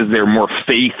they're more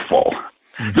faithful.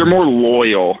 They're more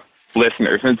loyal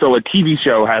listeners. And so a TV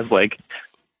show has like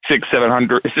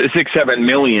 6-7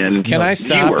 million. Can I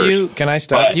stop viewers. you? Can I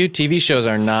stop you? TV shows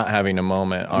are not having a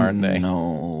moment, aren't they?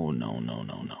 No.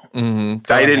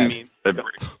 Mm-hmm. I didn't mean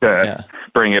to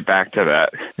bring it back to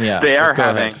that. Yeah, they are go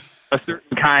having ahead. a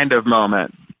certain kind of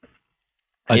moment,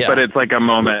 Yeah. but it's like a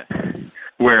moment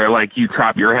where like you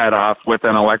chop your head off with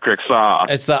an electric saw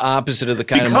It's the opposite of the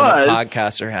kind of moment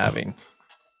podcasts are having.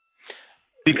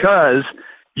 because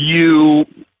you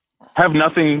have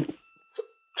nothing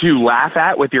to laugh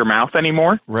at with your mouth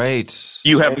anymore. Right.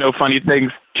 You have no funny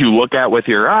things to look at with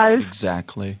your eyes,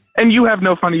 Exactly. and you have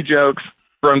no funny jokes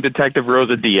from Detective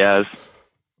Rosa Diaz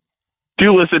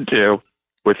to listen to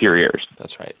with your ears.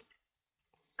 That's right.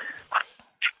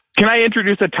 Can I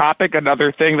introduce a topic,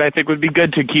 another thing that I think would be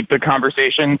good to keep the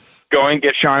conversation going,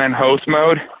 get Sean in host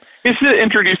mode, is to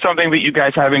introduce something that you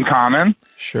guys have in common,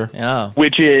 Sure. Yeah.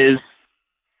 which is,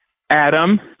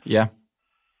 Adam, Yeah.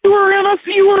 you were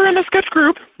in a sketch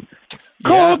group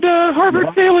called Harvard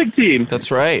Sailing Team. That's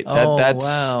right. Oh, That's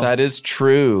wow. that is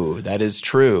true. That is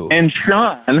true. And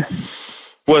Sean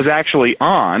was actually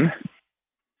on,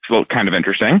 it's a little kind of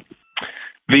interesting,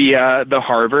 the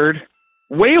Harvard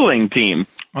Whaling Team.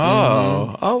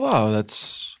 Oh wow.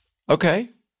 That's okay.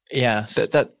 Yeah.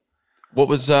 That what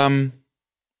was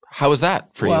how was that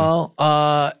for you? Well,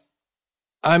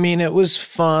 I mean, it was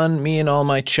fun. Me and all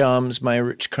my chums, my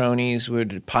rich cronies,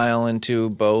 would pile into a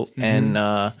boat and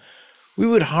we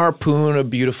would harpoon a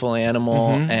beautiful animal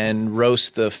and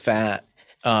roast the fat.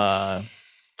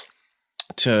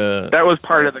 That was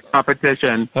part of the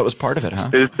competition, That was part of it, huh?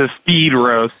 is to speed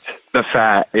roast the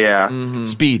fat, yeah.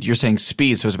 Speed. You're saying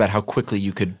speed, so it's about how quickly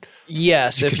you could.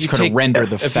 Yes, You if could you kinda take render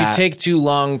the if fat. you take too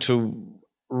long to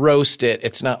roast it,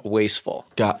 it's not wasteful.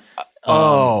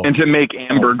 And to make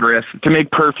ambergris, to make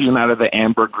perfume out of the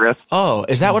ambergris.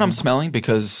 Is that what I'm smelling?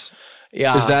 Because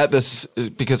Yeah, is that this?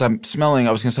 Because I'm smelling.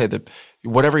 I was going to say that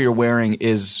whatever you're wearing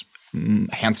is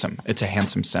handsome. It's a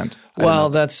handsome scent. I don't Well, know.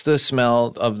 that's the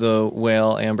smell of the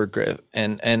whale ambergris,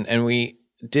 and we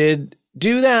did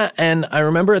do that. And I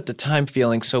remember at the time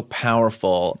feeling so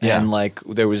powerful, and like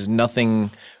there was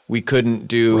nothing we couldn't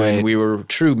do, Right. and we were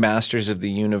true masters of the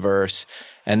universe,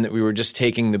 and that we were just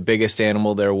taking the biggest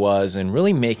animal there was and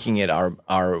really making it our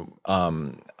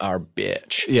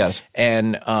bitch. Yes.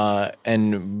 And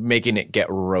making it get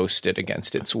roasted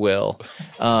against its will.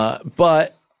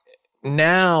 But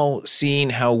now seeing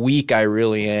how weak I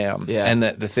really am, and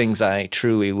that the things I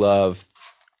truly love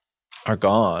are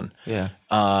gone,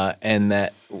 and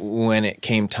that when it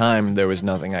came time, there was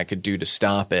nothing I could do to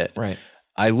stop it. Right.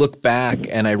 I look back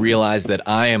and I realize that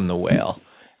I am the whale,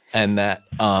 and that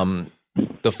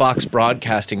the Fox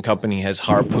Broadcasting Company has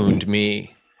harpooned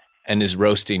me and is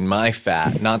roasting my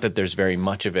fat. Not that there's very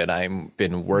much of it. I've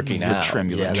been working out. Trim.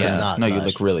 You Yeah, look there's trim. not No, you much.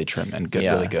 look really trim and good.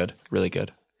 Yeah. Really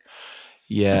good.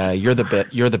 Yeah, you're the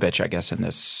bitch, I guess, in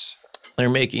this. They're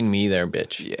making me their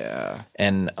bitch. Yeah.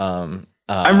 And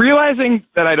I'm realizing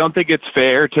that I don't think it's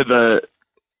fair to the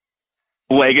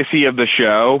legacy of the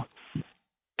show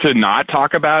to not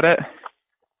talk about it.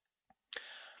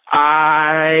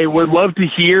 I would love to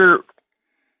hear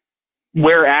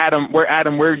where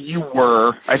you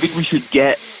were. I think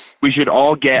we should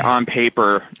all get on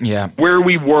paper where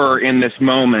we were in this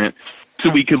moment so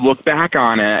we could look back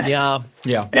on it. yeah.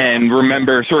 And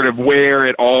remember sort of where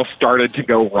it all started to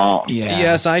go wrong. Yeah.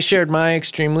 Yes, I shared my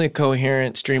extremely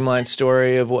coherent, streamlined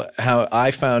story of how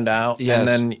I found out. Yes.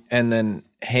 And then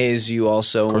Hayes, you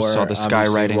also Of course, were saw the sky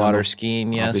obviously writing. water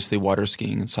skiing. Yes. Obviously water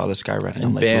skiing and saw the sky writing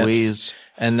on Lake Banff. Louise.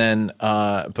 And then,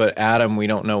 but Adam, we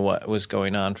don't know what was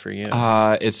going on for you.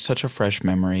 It's such a fresh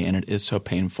memory and it is so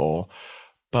painful.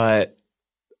 But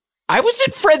I was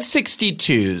at Fred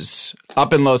 62's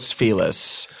up in Los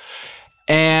Feliz.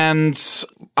 And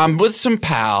I'm with some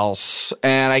pals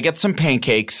and I get some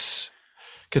pancakes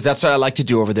because that's what I like to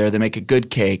do over there. They make a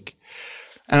good cake.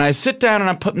 And I sit down and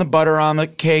I'm putting the butter on the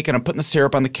cake and I'm putting the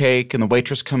syrup on the cake. And the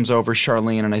waitress comes over,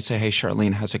 Charlene, and I say, "Hey,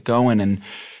 Charlene, how's it going?" And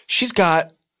she's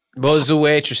got What was the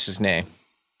waitress's name?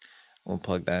 We'll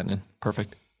plug that in.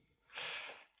 perfect.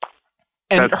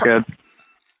 And That's good.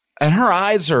 And her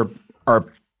eyes are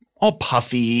all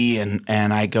puffy, and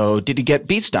I go, "Did he get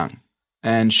bee stung?"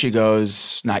 And she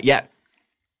goes, "Not yet."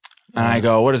 And I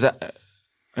go, "What does that?"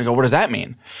 I go, "What does that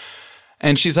mean?"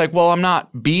 And she's like, "Well, I'm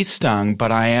not bee stung,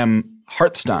 but I am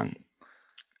heart stung."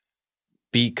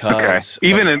 Because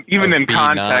Even of in B9.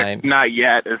 context, not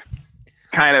yet is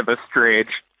kind of a strange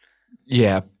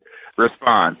Yeah,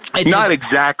 response. It's Not just-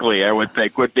 exactly, I would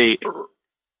think, would be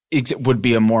it would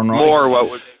be a more normal. more what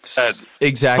would make sense.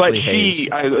 Exactly, But Hayes.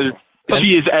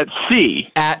 she is at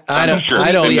sea. At I don't- sure,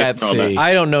 I don't in yet this see. moment.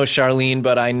 I don't know Charlene,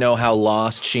 but I know how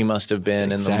lost she must have been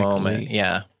in Exactly. the moment.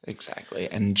 Yeah. Exactly.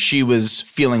 And she was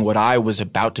feeling what I was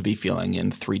about to be feeling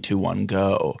in 3, 2, 1,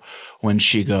 go when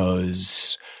she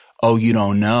goes, "Oh, you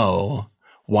don't know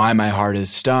why my heart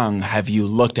is stung. Have you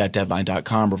looked at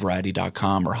Deadline.com or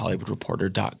Variety.com or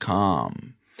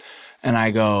HollywoodReporter.com?" And I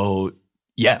go,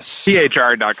 "Yes."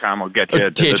 THR.com will get you to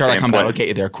the same THR.com, that'll place. get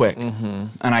you there quick.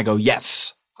 And I go,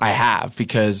 "Yes, I have,"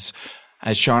 because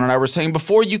as Sean and I were saying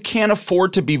before, you can't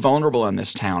afford to be vulnerable in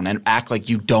this town and act like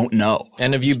you don't know.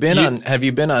 And have you been on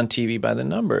TV by the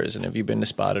numbers? And have you been to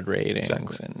Spotted Ratings?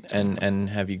 Exactly. And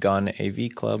have you gone to AV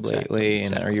Club lately?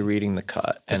 And are you reading The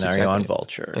Cut? And are you on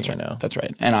Vulture? That's right. You know? That's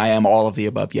right. And I am all of the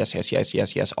above. Yes, yes, yes,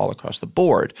 yes, yes, all across the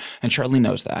board. And Charlene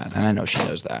knows that. And I know she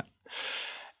knows that.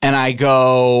 And I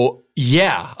go,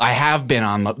 "Yeah, I have been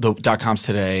on the .coms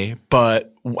today, but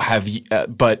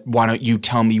but why don't you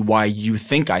tell me why you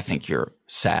think I think you're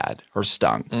sad or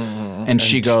stung?" And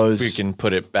she goes, We can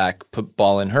put it back, put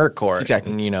ball in her court.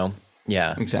 Exactly. And, you know,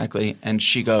 yeah. Exactly. And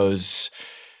she goes,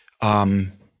 "Andre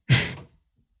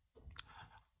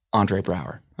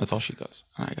Braugher." That's all she goes.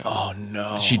 And I go, Oh,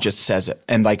 no. She just says it.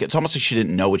 And like, it's almost like she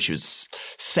didn't know what she was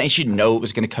saying. She didn't know it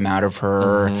was going to come out of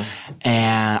her.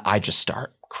 And I just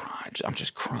start crying. I'm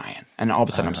just crying. And all of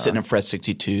a sudden I'm sitting in Fred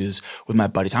 62s with my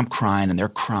buddies. I'm crying and they're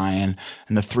crying.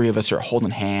 And the three of us are holding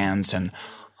hands. And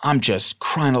I'm just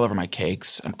crying all over my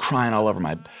cakes. I'm crying all over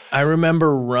my – I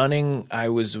remember I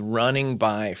was running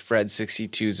by Fred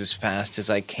 62s as fast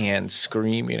as I can,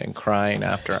 screaming and crying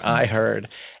after I heard.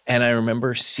 And I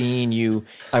remember seeing you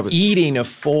eating a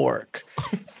fork,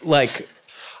 like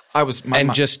 – I was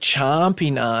just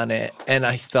chomping on it. And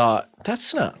I thought,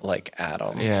 that's not like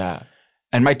Adam. Yeah.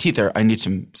 And my teeth I need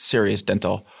some serious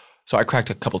dental. So I cracked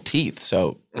a couple teeth.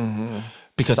 So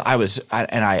because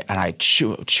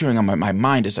chewing on my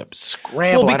mind is a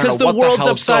scramble. Well, because I don't know the what world's the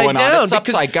hell's upside going down. on. It's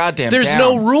because upside goddamn there's down.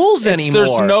 no rules anymore.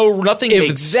 There's nothing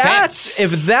makes sense.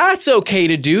 If that's okay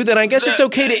to do, then I guess it's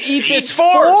okay to eat this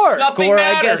forks. fork. Nothing or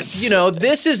matters. I guess,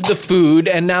 this is the food,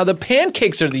 and now the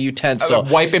pancakes are the utensil.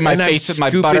 Wiping my And I face with my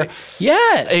scoop butter. it-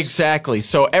 Yes. Exactly.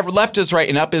 So left is right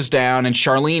and up is down, and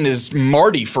Charlene is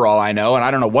Marty for all I know, and I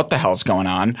don't know what the hell's going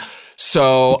on.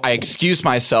 So I excuse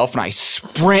myself and I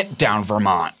sprint down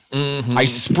Vermont. I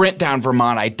sprint down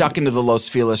Vermont. I duck into the Los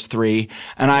Feliz 3,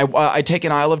 and I take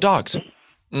an Isle of Dogs.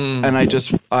 And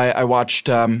I watched.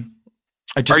 Are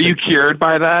you cured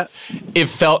by that? It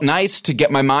felt nice to get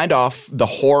my mind off the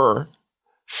horror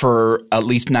for at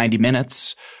least 90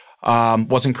 minutes.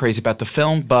 Wasn't crazy about the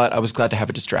film, but I was glad to have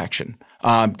a distraction.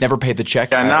 Never paid the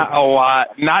check. Yeah, not a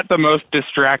lot. Not the most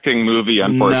distracting movie,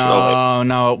 unfortunately.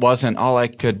 No, it wasn't. All I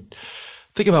could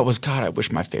think about was, God, I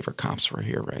wish my favorite cops were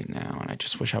here right now, and I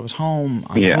just wish I was home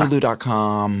on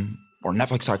Hulu.com or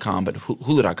Netflix.com, but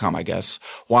Hulu.com, I guess,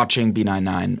 watching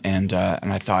B99, and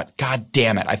I thought, God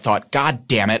damn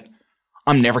it.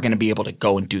 I'm never going to be able to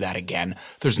go and do that again.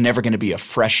 There's never going to be a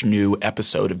fresh new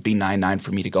episode of B99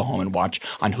 for me to go home and watch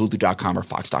on Hulu.com or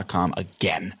Fox.com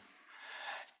again.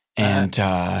 And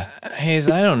Hayes,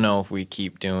 I don't know if we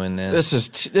keep doing this.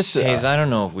 Hayes, I don't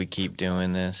know if we keep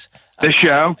doing this. The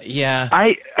show? Yeah.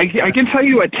 I can tell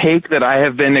you a take that I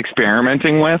have been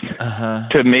experimenting with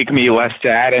to make me less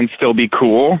sad and still be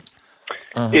cool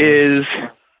is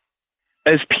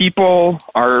as people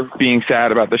are being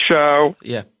sad about the show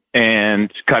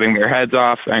and cutting their heads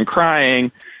off and crying,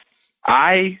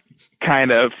 I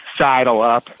kind of sidle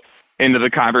up into the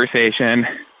conversation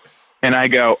and I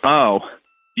go, "Oh,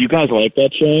 you guys like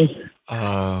that show?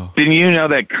 Oh. Didn't you know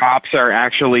that cops are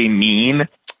actually mean?"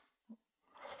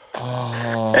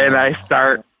 Oh. And I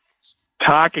start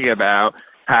talking about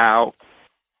how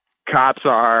cops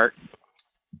are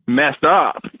messed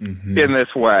up in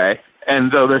this way,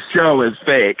 and so the show is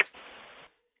fake.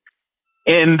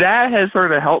 And that has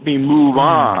sort of helped me move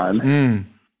on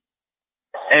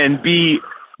and be,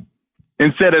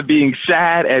 instead of being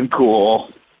sad and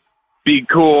cool, be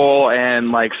cool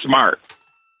and like smart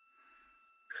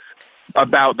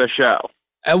about the show.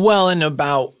 Well, and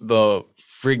about the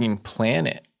frigging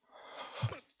planet.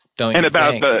 Don't you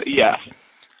think?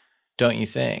 Don't you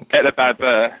think?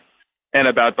 And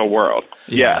about the world.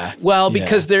 Yeah. Well,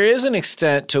 because there is an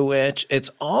extent to which it's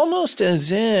almost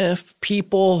as if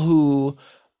people who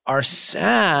are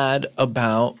sad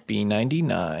about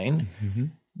B99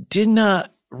 did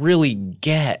not really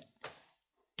get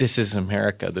This Is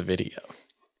America, the video.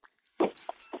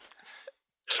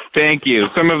 Thank you.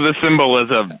 Some of the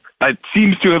symbolism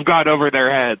seems to have gone over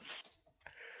their heads.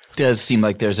 Does seem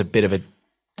like there's a bit of a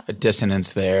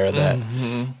dissonance there. That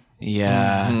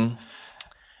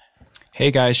Hey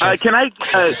guys, can I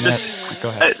go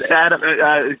ahead. Adam?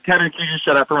 Kevin, can you just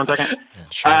shut up for 1 second?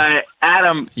 Sure.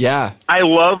 Adam. Yeah. I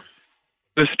love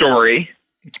the story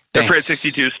The Fred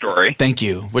 62 story. Thank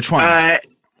you. Which one?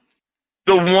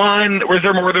 The one. Was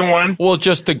there more than one? Well,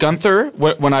 just the Gunther.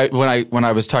 When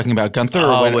I was talking about Gunther,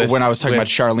 or when I was talking about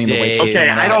Charlene the Wait. Okay,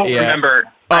 I don't remember.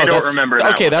 I don't remember.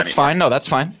 That okay, that's anymore. fine. No, that's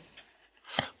fine.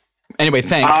 Anyway,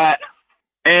 thanks.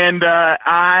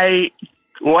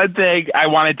 One thing I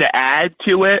wanted to add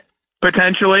to it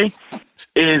potentially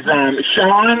is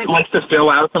Sean likes to fill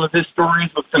out some of his stories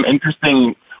with some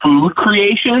interesting food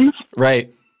creations,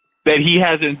 right? That he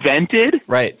has invented,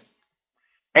 right?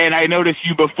 And I noticed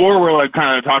you before were like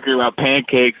kind of talking about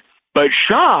pancakes, but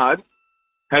Sean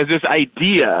has this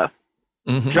idea.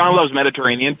 Mm-hmm. Sean loves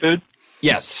Mediterranean food.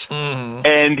 Yes. Mm-hmm.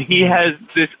 And he has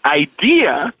this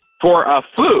idea for a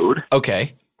food.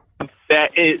 Okay.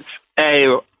 That is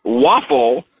a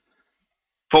falafel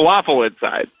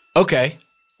inside. Okay.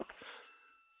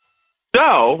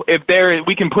 So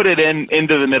we can put it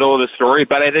into the middle of the story,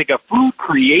 but I think a food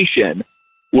creation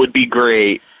would be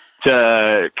great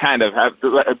to kind of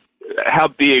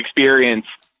help the experience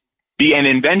be an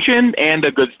invention and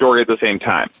a good story at the same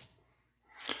time.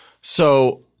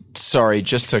 So, sorry,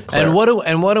 just to clarify.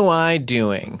 And what am I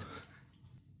doing?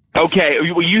 Okay,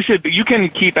 well, you can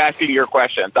keep asking your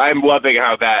questions. I'm loving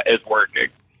how that is working.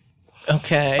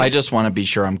 Okay. I just want to be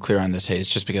sure I'm clear on this, Hayes,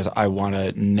 just because I want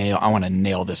to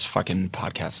nail this fucking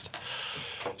podcast.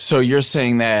 So you're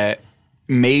saying that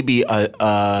maybe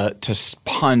to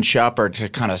punch up or to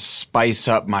kind of spice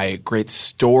up my great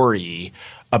story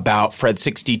about Fred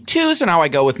 62s and how I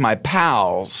go with my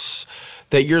pals,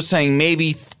 that you're saying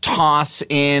maybe toss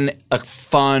in a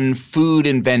fun food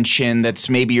invention that's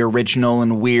maybe original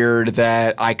and weird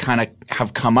that I kind of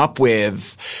have come up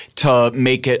with to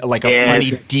make it like a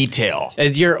funny detail.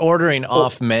 As you're ordering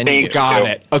off menu. Got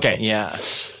it. Okay. Yeah.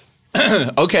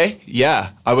 Okay.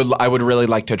 Yeah. I would really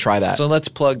like to try that. So let's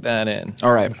plug that in.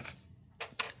 All right.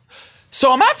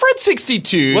 So I'm at Fred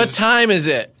 62's. What time is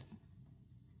it?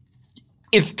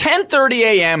 It's 10:30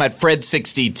 a.m. at Fred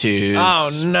 62's. Oh,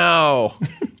 no.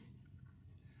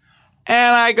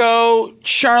 And I go,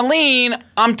 Charlene,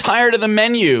 I'm tired of the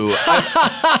menu.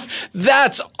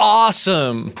 That's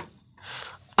awesome.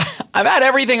 I've had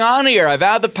everything on here. I've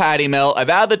had the patty melt. I've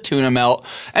had the tuna melt.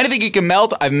 Anything you can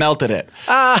melt, I've melted it.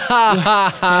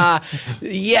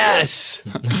 Yes.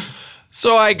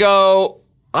 So I go,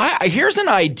 here's an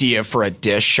idea for a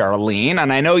dish, Charlene.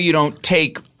 And I know you don't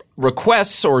take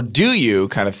requests, or do you,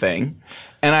 kind of thing.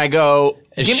 And I go,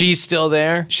 is she still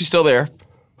there? She's still there.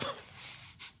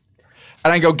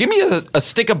 And I go, give me a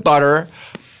stick of butter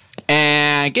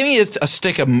and give me a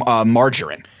stick of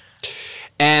margarine.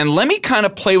 And let me kind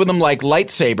of play with them like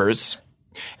lightsabers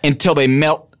until they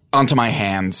melt onto my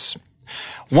hands.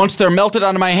 Once they're melted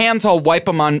onto my hands, I'll wipe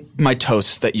them on my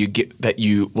toast that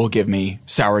you will give me,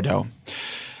 sourdough.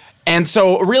 And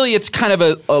so really it's kind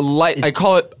of a light, I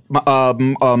call it a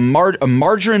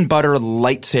margarine butter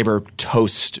lightsaber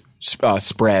toast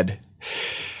spread.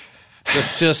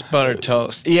 It's just butter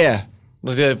toast. Yeah.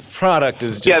 The product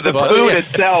is just the butter. food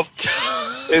itself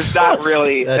is not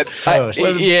really. That's toast.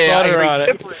 With butter on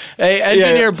it. Hey,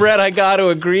 Engineer Brett, I got to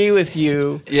agree with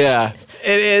you. Yeah.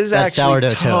 It is that's actually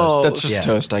sourdough toast. That's just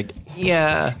toast.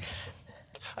 Yeah.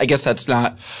 I guess that's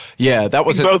not. Yeah, that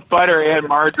was both butter and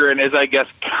margarine is, I guess,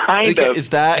 kind of. Is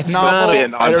that it's novel?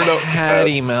 Not I don't know.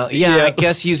 Patty melt. Yeah, I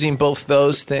guess using both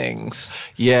those things.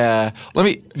 Yeah.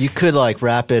 You could like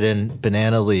wrap it in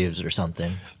banana leaves or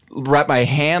something. Wrap my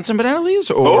hands in banana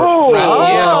leaves, or so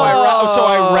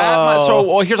I wrap my.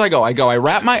 So here's I go. I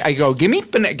go. Give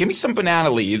me some banana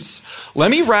leaves.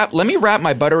 Let me wrap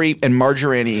my buttery and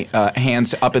margarine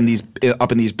hands up in these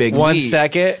big. 1 leaves.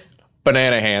 second.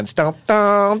 Banana hands. Dum,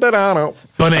 dum, da, da, da.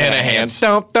 Banana hands.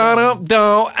 Dum, dum, dum,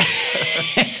 dum.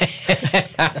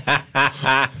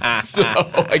 So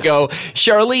I go,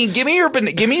 Charlene, give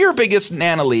me your biggest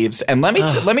banana leaves, and let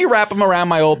me wrap them around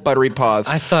my old buttery paws.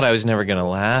 I thought I was never gonna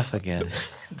laugh again.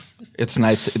 It's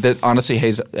nice. Honestly,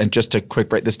 Hayes, and just a quick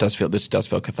break. This does feel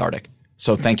cathartic.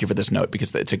 So thank you for this note,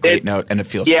 because it's a great note, and it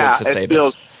feels good to say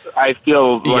this. I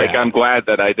feel like I'm glad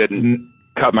that I didn't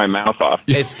cut my mouth off.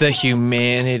 It's the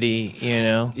humanity,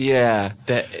 Yeah.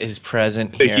 that is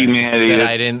present The here. humanity that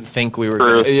I didn't think we were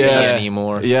going to see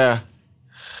anymore. Yeah.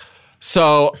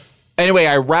 So anyway,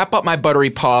 I wrap up my buttery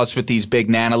paws with these big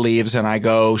nana leaves, and I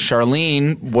go,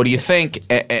 Charlene, what do you think?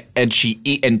 And she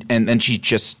and then she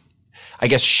just, I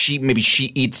guess she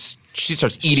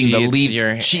starts eating the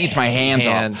leaf. She eats my hands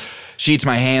off. She eats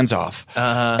my hands off.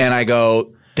 And I go,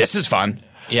 this is fun.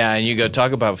 Yeah, and you go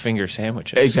talk about finger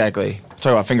sandwiches. Exactly.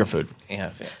 Talk about finger food.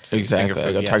 Yeah. Exactly. Food,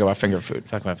 I go talk about finger food.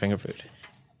 Talk about finger food.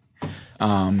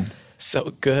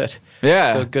 So good.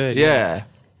 Yeah. So good. Yeah.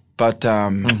 But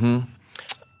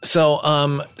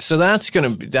So that's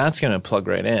gonna plug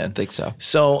right in. I think so.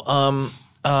 So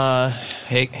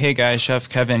Hey guys, Chef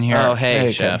Kevin here. Oh,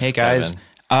 hey, Chef Hey guys.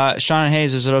 Kevin. Sean and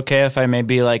Hayes, is it okay if I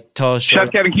maybe like tell a short?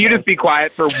 Chef Kevin, can you just be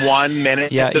quiet for 1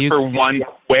 minute? Yeah, just for 1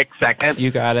 quick second.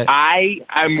 You got it.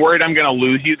 I'm worried I'm going to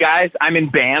lose you guys. I'm in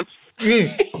Banff. And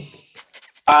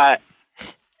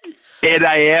I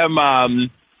am.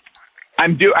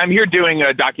 I'm here doing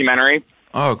a documentary.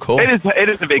 Oh, cool. It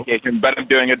is a vacation, but I'm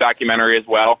doing a documentary as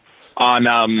well on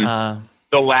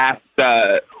the last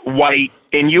white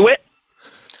Inuit.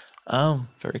 Oh,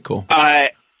 very cool.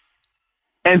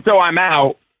 And so I'm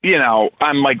out.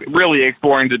 I'm like really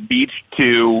exploring the beach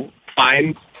to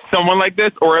find someone like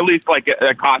this, or at least like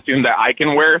a costume that I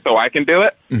can wear, so I can do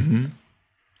it. Mm-hmm.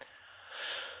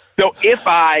 So if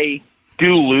I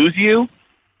do lose you,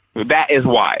 that is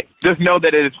why. Just know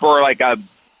that it is for like a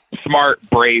smart,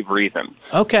 brave reason.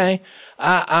 okay.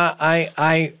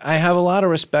 I have a lot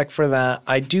of respect for that.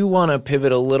 I do want to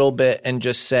pivot a little bit and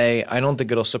just say I don't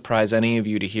think it'll surprise any of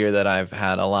you to hear that I've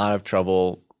had a lot of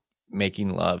trouble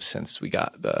making love since we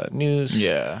got the news.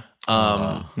 Yeah.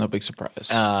 No big surprise.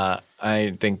 I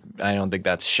don't think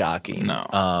that's shocking. No.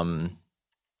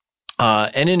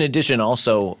 And in addition,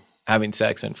 also having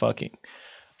sex and fucking.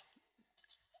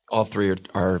 All three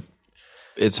are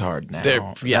it's hard now.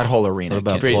 Yeah. That whole arena. What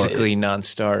about Basically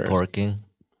non-starters. Porking.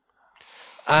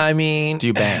 I mean, Do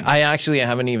you bang? I actually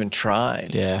haven't even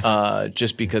tried. Yeah.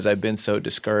 Just because I've been so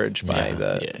discouraged by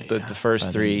the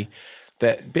first three.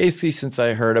 That basically since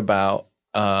I heard about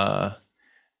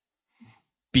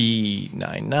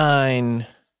B99,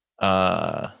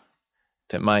 that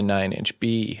my 9-inch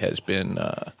B has been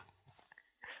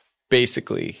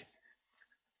basically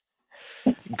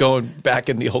going back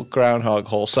in the old groundhog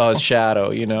hole, saw his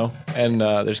shadow, and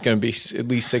there's going to be at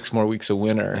least 6 more weeks of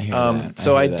winter.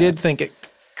 So I did think it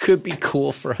could be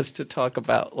cool for us to talk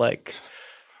about like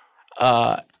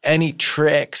any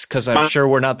tricks, because I'm sure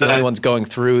we're not the only ones going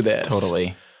through this.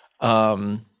 Totally.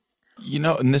 And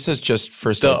this is just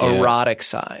first The idea. erotic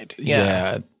side.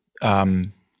 Yeah.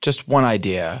 Just one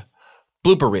idea.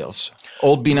 Blooper reels.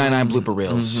 Old B99 blooper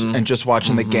reels. And just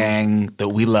watching the gang that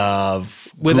we love.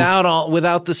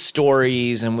 Without the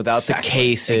stories and without the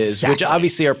cases, which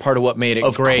obviously are part of what made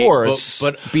it great. Of course.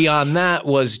 But beyond that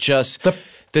was just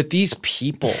that these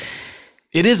people.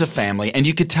 It is a family, and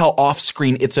you could tell off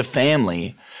screen it's a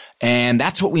family. And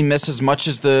that's what we miss as much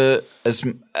as the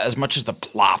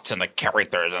plots and the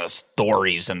characters and the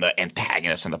stories and the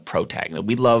antagonists and the protagonists.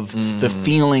 We love the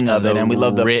feeling of it, and we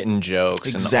love the written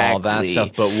jokes and all that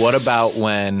stuff. But what about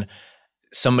when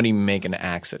somebody make an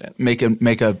accident? Make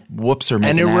a whoops or make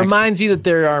and an it reminds you that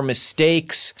there are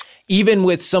mistakes, even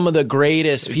with some of the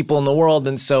greatest people in the world.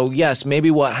 And so, yes, maybe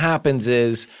what happens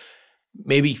is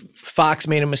maybe Fox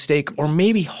made a mistake, or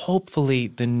maybe hopefully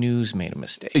the news made a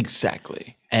mistake.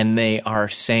 Exactly. And they are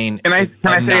saying, Can I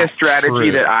say a strategy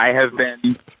true. that I've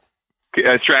been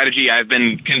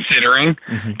considering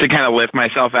to kind of lift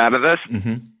myself out of this?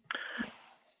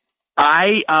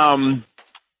 I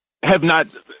have not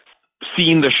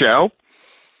seen the show.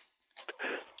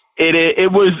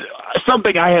 It was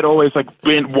something I had always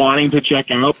been wanting to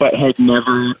check out, but had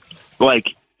never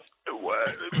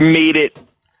made it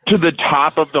to the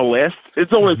top of the list.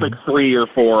 It's always 3 or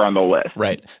 4 on the list.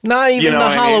 Right. Not even the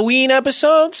Halloween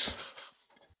episodes?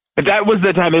 That was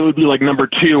the time it would be number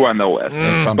 2 on the list.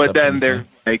 But then there's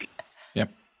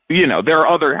there are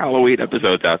other Halloween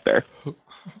episodes out there.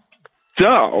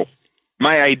 So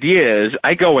my idea is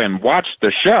I go and watch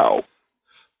the show,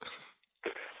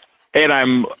 and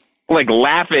I'm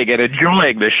laughing and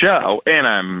enjoying the show, and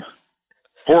I'm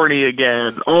horny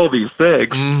again, all these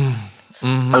things.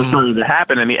 Are starting to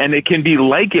happen to me, and it can be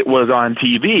like it was on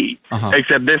TV,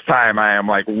 except this time I am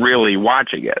really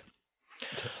watching it.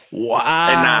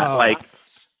 Wow. And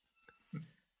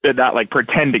not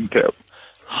pretending to.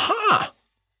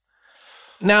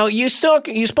 Now you spoke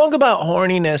about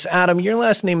horniness, Adam. Your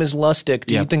last name is Lustig.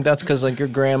 Do you think that's because your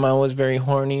grandma was very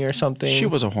horny or something? She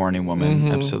was a horny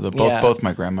woman. Absolutely. Both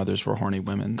my grandmothers were horny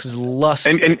women. Because lust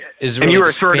is and really you were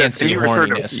just fancy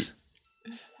horniness.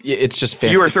 It's just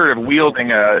fancy. You were sort of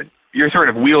wielding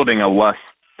a lust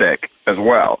stick as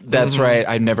well. That's right.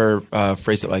 I never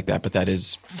phrased it like that, but that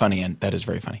is funny, and that is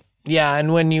very funny. Yeah,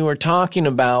 and when you were talking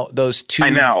about those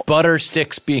 2 butter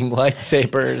sticks being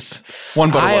lightsabers,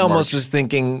 I almost was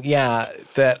thinking,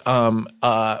 that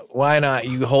why not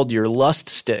you hold your lust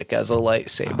stick as a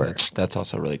lightsaber? That's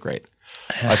also really great.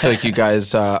 I feel like you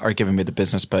guys are giving me the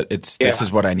business, but this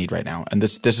is what I need right now, and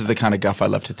this is the kind of guff I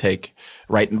love to take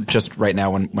right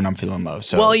now when I'm feeling low.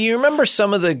 So, well, you remember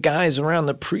some of the guys around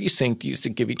the precinct used to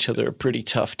give each other a pretty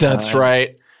tough time. That's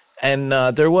right. And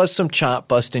there was some chop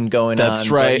busting going on. That's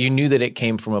right. But you knew that it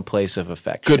came from a place of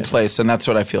affection. Good place, and that's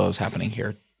what I feel is happening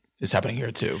here. Is happening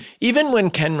here too. Even when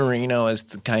Ken Marino is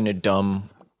the kind of dumb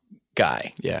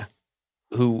guy Yeah.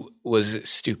 who was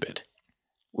stupid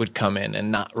would come in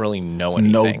and not really know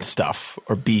anything. Know stuff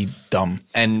or be dumb.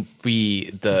 And be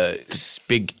the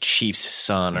big chief's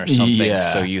son or something.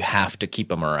 Yeah. So you have to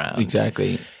keep him around.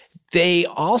 Exactly. They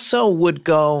also would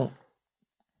go,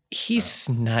 he's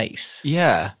nice.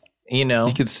 Yeah. You know?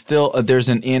 You could still there's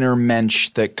an inner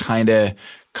mensch that kind of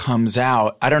comes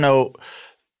out. I don't know.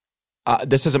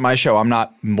 This isn't my show. I'm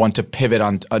not one to pivot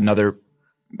on another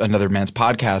man's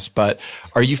podcast, but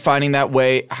are you finding that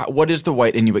way? What is the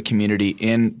white Inuit community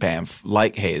in Banff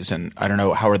like, Hayes? And I don't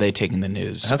know, how are they taking the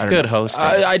news? That's good hosting.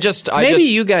 Maybe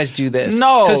you guys do this.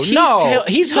 No, 'Cause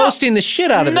he's hosting the shit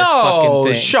out of this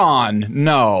fucking thing. Sean,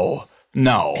 no.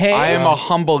 Hayes? I am a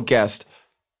humble guest.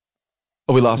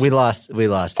 Oh, we lost. We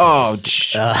lost. Oh,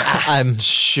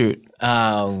 Shoot.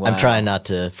 Oh, wow. I'm trying not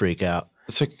to freak out.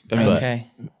 It's like, I mean,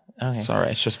 Okay. sorry,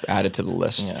 it's just added to the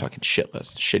list. Fucking shit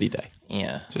list. Shitty day.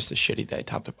 Yeah. Just a shitty day,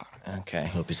 top to bottom. Okay.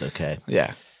 Hope he's okay.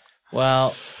 Yeah.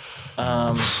 Well,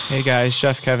 Hey guys,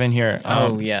 Chef Kevin here.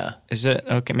 yeah. Is it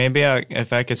okay? Maybe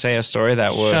if I could say a story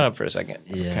that would. Shut up for a second.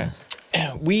 Yeah.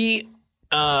 Okay.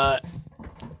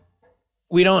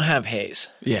 We don't have Hayes,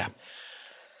 Yeah.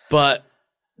 but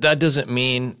that doesn't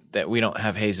mean that we don't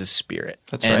have Hayes' spirit.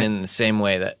 That's and right. in the same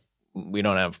way that we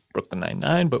don't have Brooklyn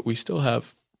Nine-Nine, but we still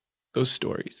have those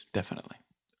stories. Definitely.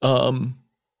 I'd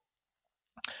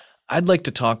like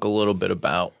to talk a little bit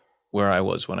about where I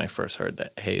was when I first heard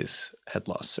that Hayes had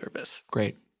lost service.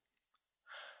 Great.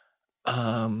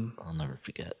 I'll never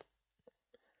forget.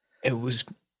 It was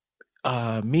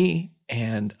me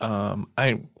and some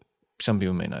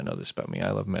people may not know this about me.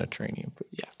 I love Mediterranean food.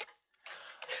 Yeah.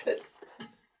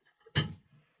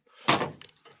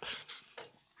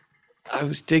 I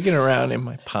was digging around in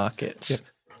my pockets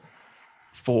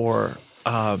for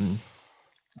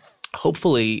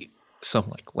hopefully some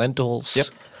like lentils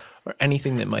or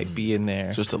anything that might be in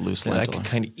there. Just a loose that lentil. I could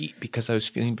kind of eat because I was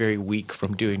feeling very weak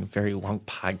from doing a very long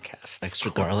podcast.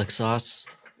 Extra garlic sauce.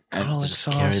 Garlic just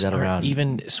sauce, carry that or around.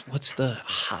 even what's the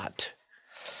hot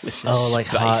with the Like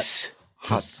spice?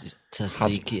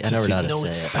 tzatziki. I never know how to No, say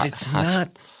it's it. but it's not.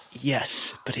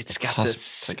 Yes, but it's got It's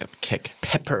this like a kick.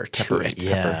 pepper to Peppery. it.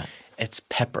 Yeah. It's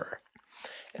pepper,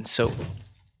 and so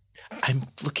I'm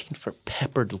looking for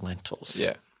peppered lentils.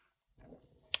 Yeah.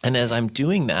 And as I'm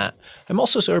doing that, I'm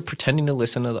also sort of pretending to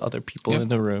listen to the other people in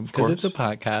the room because it's a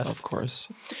podcast. Of course.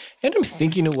 And I'm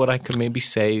thinking of what I could maybe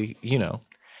say, you know.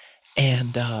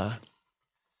 And I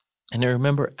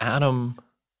remember Adam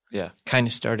kind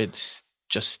of started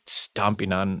just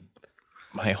stomping on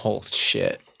my whole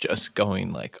shit, just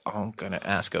going like, oh, I'm going to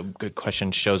ask a good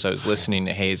question. Shows I was listening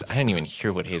to Hayes. I didn't even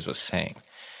hear what Hayes was saying.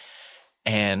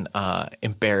 And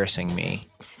embarrassing me.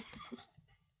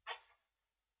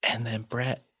 And then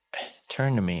Brett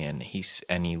turned to me and he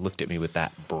looked at me with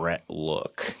that Brett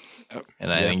look.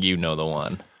 And I think you know the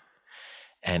one.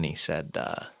 And he said,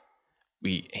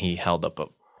 he held up a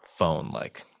phone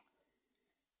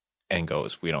and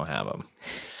goes, we don't have them.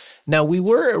 Now, we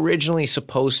were originally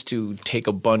supposed to take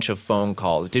a bunch of phone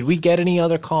calls. Did we get any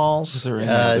other calls? Is there any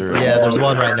other? Yeah, there's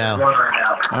one right now.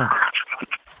 Oh.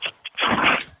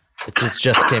 It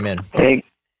just came in. Hey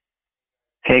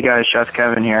guys, Chef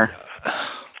Kevin here.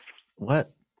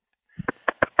 What?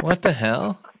 What the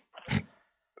hell?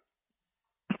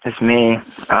 It's me.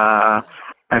 I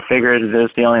figured this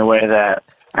is the only way that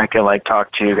I could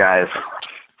talk to you guys.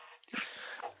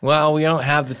 Well, we don't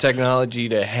have the technology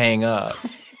to hang up.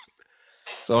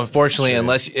 So unfortunately,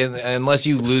 unless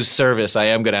you lose service, I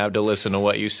am going to have to listen to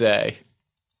what you say.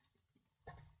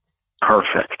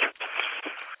 Perfect.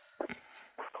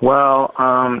 Well,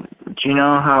 do you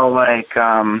know how I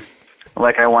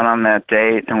went on that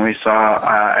date and we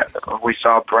saw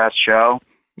Brett's show?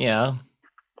 Yeah.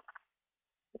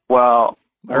 Well,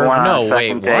 I went on a wait,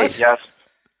 second date. what? Yes.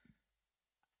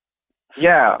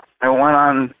 Yeah, I went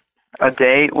on a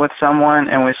date with someone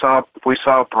and we saw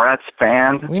Brett's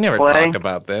band. We never play. talked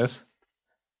about this.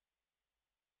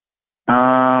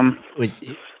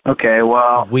 Okay,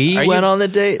 well, We went on the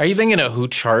date? Are you thinking of Who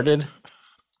Charted?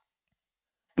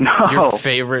 no. Your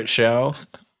favorite show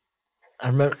I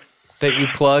remember that you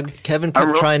plug? Kevin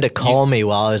kept trying to call me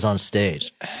while I was on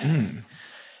stage.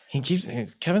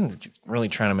 Kevin's really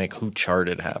trying to make Who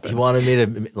Charted happen. He wanted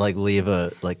me to leave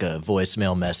a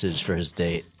voicemail message for his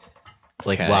date,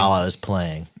 Okay. while I was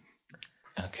playing.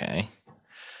 Okay.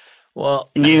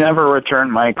 Well, You never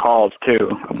returned my calls too,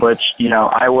 which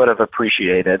I would have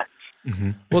appreciated.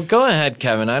 Well, go ahead,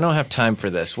 Kevin. I don't have time for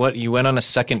this. What, you went on a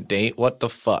second date? What the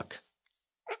fuck?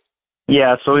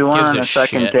 Yeah, so we went Gives on a a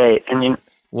second shit. date, and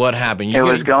What happened? it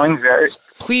was going very.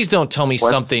 Please don't tell me What?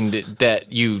 something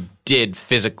that you did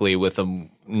physically with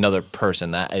another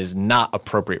person. That is not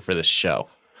appropriate for this show.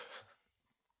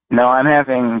 No, I'm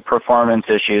having performance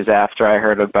issues after I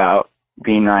heard about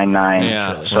B99.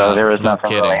 Yeah, so well, there was no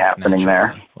nothing kidding. really happening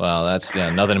there. Well, that's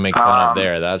nothing to make fun of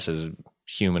there. That's as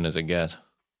human as it gets.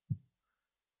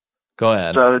 Go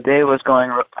ahead. So the date was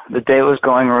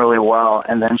going really well,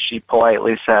 and then she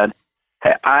politely said,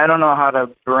 "Hey, I don't know how to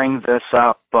bring this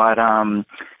up, but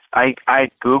I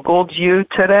Googled you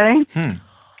today," and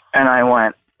I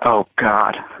went, "Oh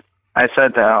God!" I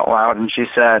said that out loud, and she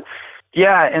said,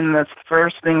 "Yeah," and the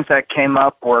first things that came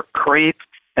up were creep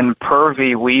and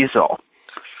pervy weasel,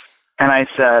 and I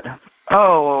said,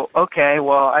 "Oh, okay.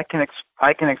 Well, I can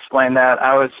explain that.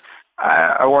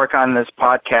 I work on this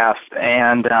podcast,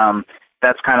 and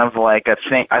that's kind of like a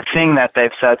thing that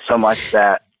they've said so much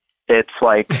that it's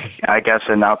like, I guess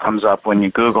it now comes up when you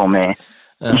Google me."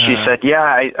 And she said, "Yeah,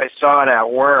 I saw it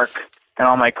at work, and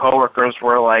all my coworkers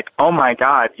were like, 'Oh my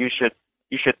God, you should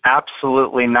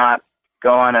absolutely not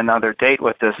go on another date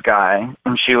with this guy.'"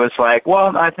 And she was like,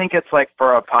 "Well, I think it's like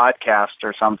for a podcast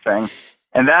or something."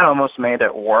 And that almost made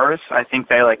it worse. I think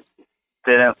they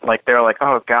they were like,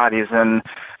 "Oh God, he's in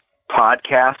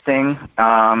podcasting."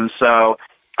 So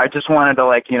I just wanted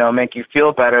to make you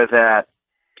feel better that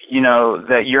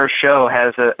that your show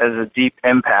has a deep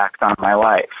impact on my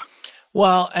life.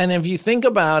 Well, and if you think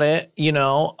about it,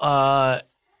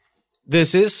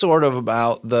 this is sort of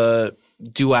about the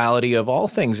duality of all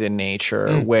things in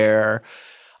nature, where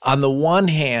on the one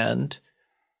hand,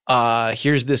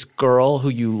 here's this girl who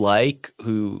you like,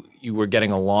 who you were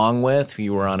getting along with, who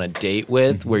you were on a date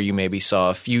with, where you maybe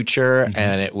saw a future,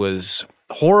 and it was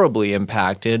horribly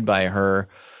impacted by her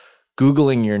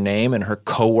Googling your name and her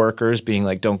coworkers being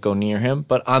like, "Don't go near him."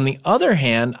 But on the other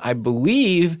hand, I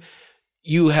believe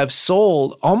you have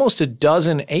sold almost a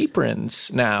dozen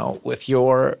aprons now with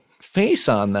your face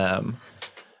on them.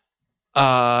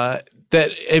 That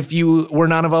if you were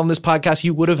not involved in this podcast,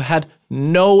 you would have had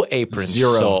no aprons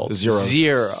sold. Zero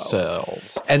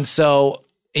sales. And so,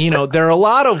 there are a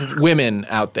lot of women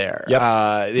out there. Yep.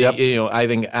 I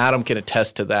think Adam can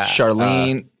attest to that.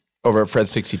 Charlene over at Fred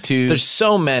 62. There's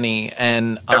so many.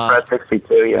 And Fred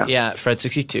 62, yeah. Yeah, Fred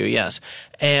 62, yes.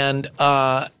 And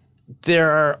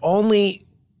there are only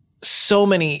so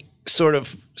many sort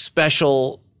of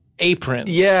special aprons.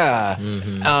 Yeah.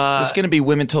 There's going to be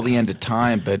women till the end of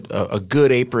time, but a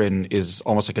good apron is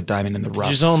almost like a diamond in the rough.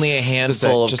 There's only a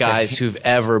handful of guys who've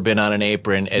ever been on an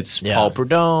apron. It's Paul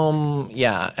Prudhomme,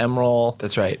 Emerald.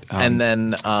 That's right. And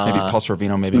then maybe Paul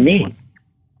Sorvino, maybe me. One.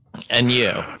 And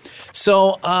you.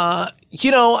 So,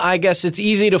 I guess it's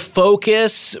easy to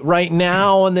focus right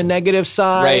now on the negative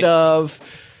side of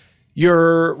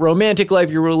your romantic life,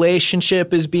 your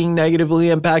relationship is being negatively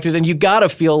impacted, and you got to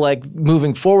feel like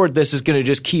moving forward, this is going to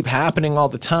just keep happening all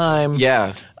the time.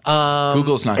 Yeah.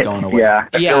 Google's not going away. Yeah,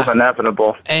 it feels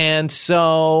inevitable. And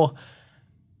so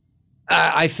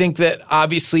I think that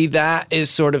obviously that is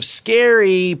sort of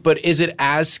scary, but is it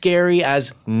as scary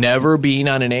as never being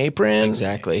on an apron?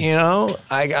 Exactly.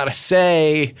 I got to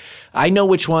say, I know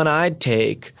which one I'd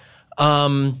take.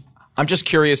 I'm just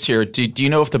curious here. Do you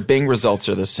know if the Bing results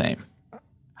are the same?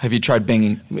 Have you tried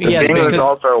Binging? Yes, Bing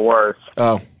results are worse.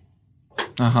 Oh.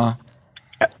 Uh-huh.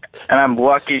 And I'm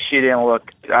lucky she didn't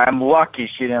look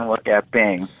at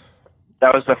Bing.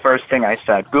 That was the first thing I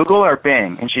said. Google or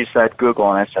Bing? And she said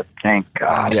Google, and I said, thank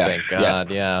God. Yeah. Thank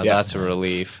God. Yeah, that's a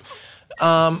relief.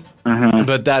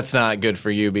 But that's not good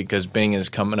for you because Bing is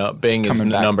coming up. Bing is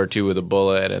number 2 with a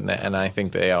bullet, and I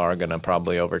think they are going to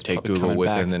probably overtake Google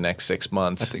within the next 6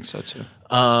 months. I think so too.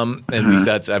 At least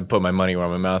I'd put my money where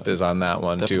my mouth is on that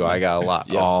one too. I got a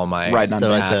lot. All my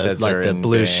assets like are the in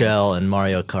Blue Bing. Shell and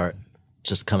Mario Kart,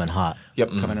 just coming hot. Yep,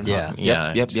 coming in hot.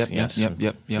 Yep.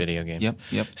 Yep. Video games.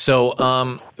 Yep. So,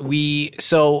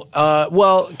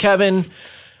 Kevin,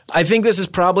 I think this is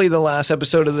probably the last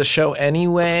episode of the show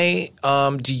anyway.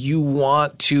 Do you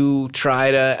want to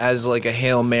try to, as like a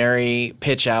Hail Mary,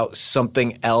 pitch out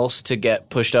something else to get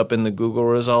pushed up in the Google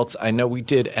results? I know we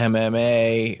did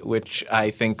MMA, which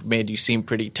I think made you seem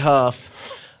pretty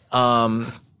tough.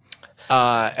 And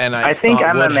I think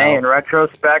MMA in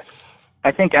retrospect.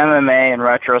 I think MMA in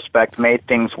retrospect made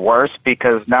things worse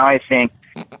because now I think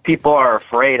people are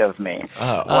afraid of me,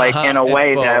 in a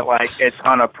way that it's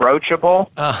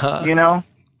unapproachable.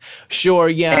 Sure,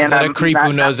 yeah. And but a creep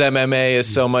who knows MMA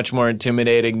is so much more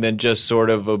intimidating than just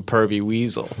sort of a pervy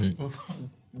weasel.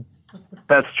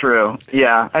 That's true.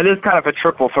 Yeah, it is kind of a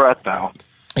triple threat, though.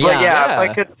 But if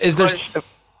I could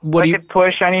could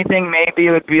push anything, maybe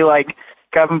it would be like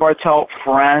Kevin Bartelt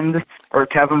friend or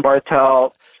Kevin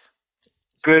Bartelt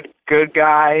good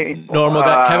guy. Normal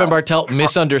guy. Kevin Bartelt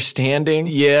misunderstanding.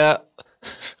 Yeah.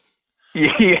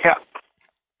 Yeah.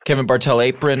 Kevin Bartelt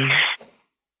apron.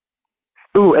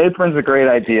 Ooh, apron's a great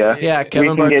idea. Yeah,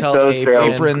 Kevin we can get Bartelt those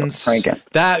aprons.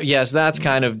 That's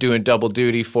kind of doing double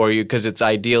duty for you because it's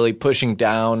ideally pushing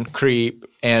down creep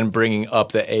and bringing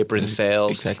up the apron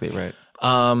sales. Exactly right.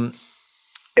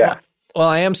 Yeah. Well,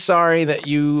 I am sorry that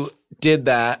you did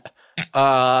that.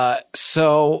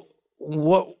 So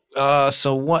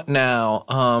what now?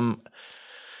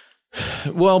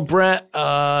 Well, Brett,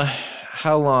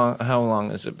 how long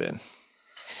has it been?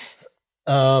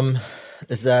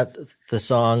 Is that the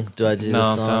song? Do I do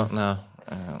the song? No.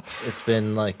 It's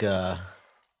been like God,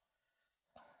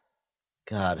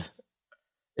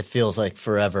 it feels like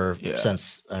forever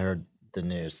since I heard the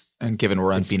news. And given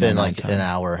we're on It's been like an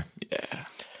hour. Yeah.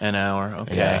 An hour.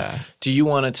 Okay. Yeah. Do you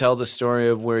want to tell the story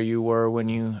of where you were when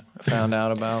you found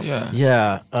out about?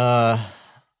 Yeah.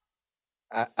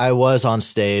 I was on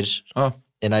stage. Oh.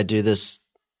 And I do this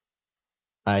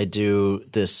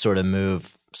sort of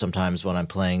move sometimes when I'm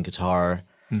playing guitar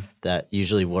that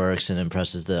usually works and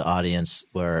impresses the audience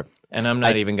And I'm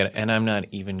not even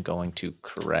going to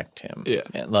correct him. Yeah.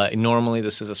 Like normally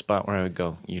this is a spot where I would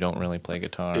go, you don't really play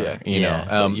guitar. Yeah. You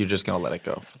know. You're just gonna let it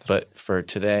go. But for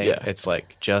today, it's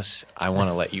like I want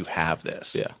to let you have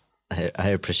this. Yeah. I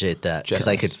appreciate that because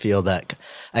I could feel that.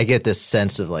 I get this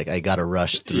sense of like I got to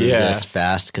rush through this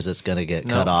fast because it's going to get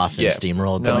cut off and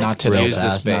steamrolled. No, but not today. real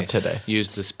fast. Not today.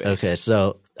 Use the space. Okay,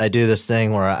 so I do this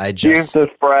thing where I just Use this,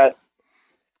 Brett.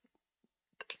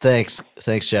 Thanks,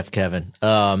 Chef Kevin.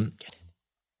 I'm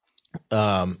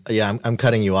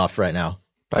cutting you off right now.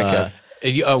 Bye,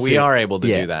 Kev. We are able to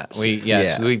yeah. do that.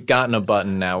 We've gotten a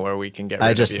button now where we can get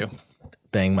rid of you.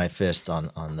 Bang my fist on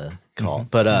the call.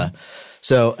 But I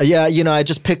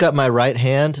just pick up my right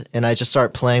hand and I just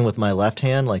start playing with my left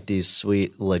hand, like these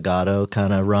sweet legato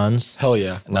kind of runs. Hell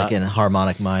yeah. Like in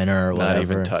harmonic minor or whatever. Not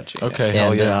even touching. Okay,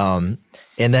 hell yeah.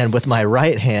 And then with my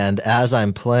right hand, as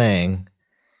I'm playing,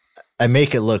 I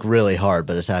make it look really hard,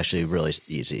 but it's actually really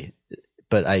easy.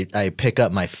 But I pick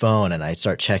up my phone and I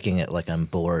start checking it like I'm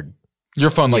bored. Your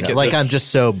phone, I'm just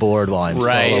so bored while I'm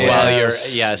right. While you're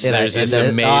there's this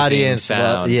amazing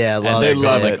sound. And they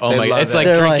love it. Oh my! It's like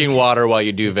drinking water while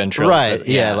you do ventriloquism. Right.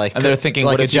 Yeah. Like and they're thinking,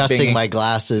 like what is adjusting my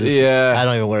glasses. Yeah. I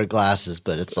don't even wear glasses,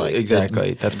 but it's like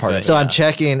exactly that's part of it. So I'm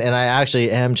checking, and I actually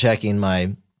am checking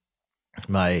my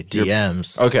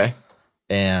DMs. Okay.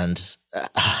 And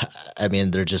I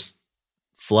mean, they're just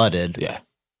flooded. Yeah.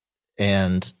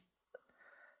 And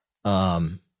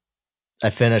I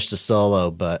finished the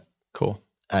solo, but cool.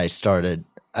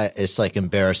 It's like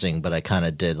embarrassing, but I kind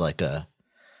of did like a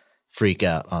freak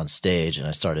out on stage and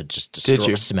I started just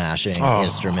smashing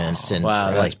instruments. And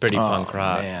wow, that's pretty punk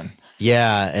rock. Man.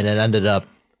 Yeah. And it ended up,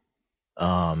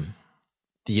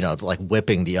 like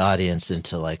whipping the audience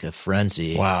into like a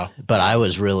frenzy. Wow. But I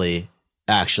was really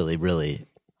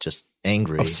just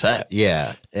angry. Upset.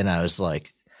 Yeah. And I was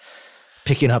like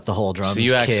picking up the whole drum. So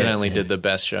you accidentally did the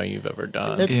best show you've ever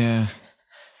done. Yeah.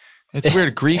 It's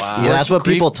weird. Grief. Wow. Yeah, that's what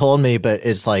people told me, but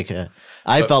it's like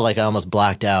I felt like I almost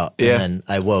blacked out, and then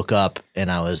I woke up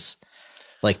and I was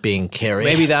like being carried.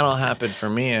 Maybe that'll happen for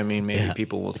me. I mean, maybe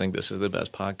people will think this is the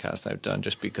best podcast I've done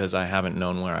just because I haven't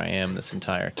known where I am this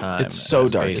entire time. It's so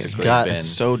dark. It's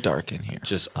so dark in here.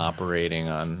 Just operating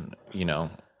on,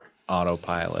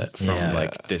 autopilot from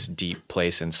like this deep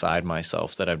place inside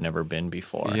myself that I've never been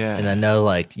before. Yeah. And I know,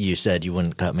 like you said, you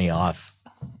wouldn't cut me off,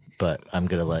 but I'm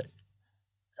gonna let.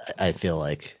 I feel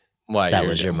like that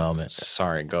was your moment.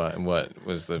 Sorry, go ahead. What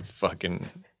was the fucking...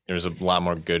 There's a lot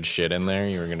more good shit in there.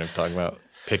 You were going to talk about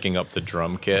picking up the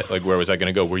drum kit. Like, where was I going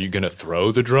to go? Were you going to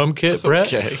throw the drum kit,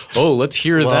 Brett? Okay. Oh, let's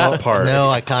hear that part. No,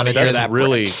 I kind of did.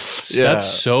 That's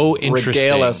so interesting.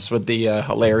 Regale us with the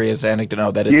hilarious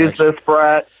anecdote that is Use this,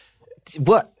 Brett.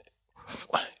 What?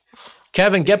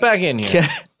 Kevin, get back in here.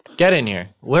 Get in here.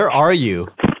 Where are you?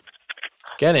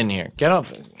 Get in here. Get up.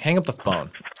 Hang up the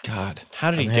phone. God.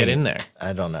 How did he get in there?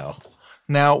 I don't know.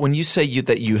 Now, when you say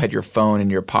that you had your phone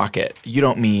in your pocket, you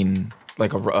don't mean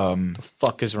like a The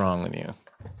fuck is wrong with you?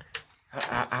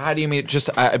 How do you mean?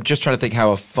 I'm just trying to think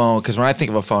how a phone. Because when I think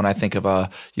of a phone, I think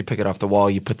of you pick it off the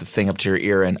wall, you put the thing up to your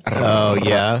ear, and oh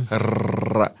yeah,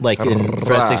 like in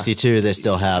Fret 62, they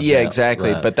still have. Yeah,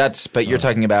 exactly. But you're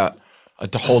talking about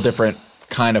a whole different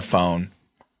kind of phone.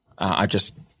 I'm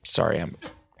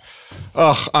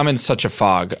Ugh, I'm in such a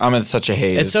fog. I'm in such a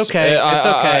haze. It's okay. It's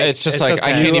okay. It's just It's like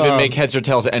okay. I can't even make heads or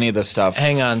tails of any of this stuff.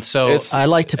 Hang on. So I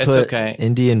like to it's put okay.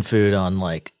 Indian food on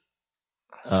like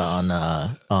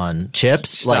on chips,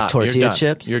 Stop. like tortilla You're done.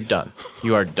 chips. You're done.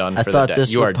 You are done I for thought the day.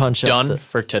 this You would are punch up done the-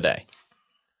 for today.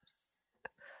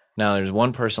 Now there's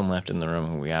one person left in the room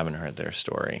who we haven't heard their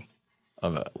story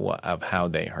of how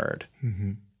they heard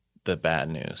the bad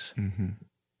news,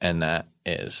 and that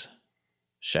is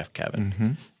Chef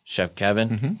Kevin. Chef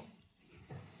Kevin,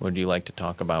 would you like to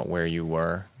talk about where you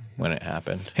were when it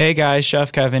happened? Hey guys,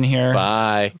 Chef Kevin here.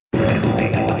 Bye.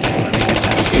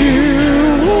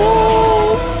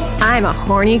 I'm a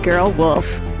horny girl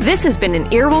wolf. This has been an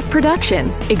Earwolf production,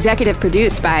 executive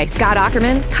produced by Scott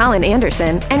Ackerman, Colin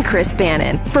Anderson, and Chris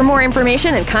Bannon. For more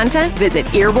information and content, visit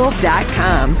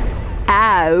earwolf.com.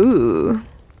 Ow.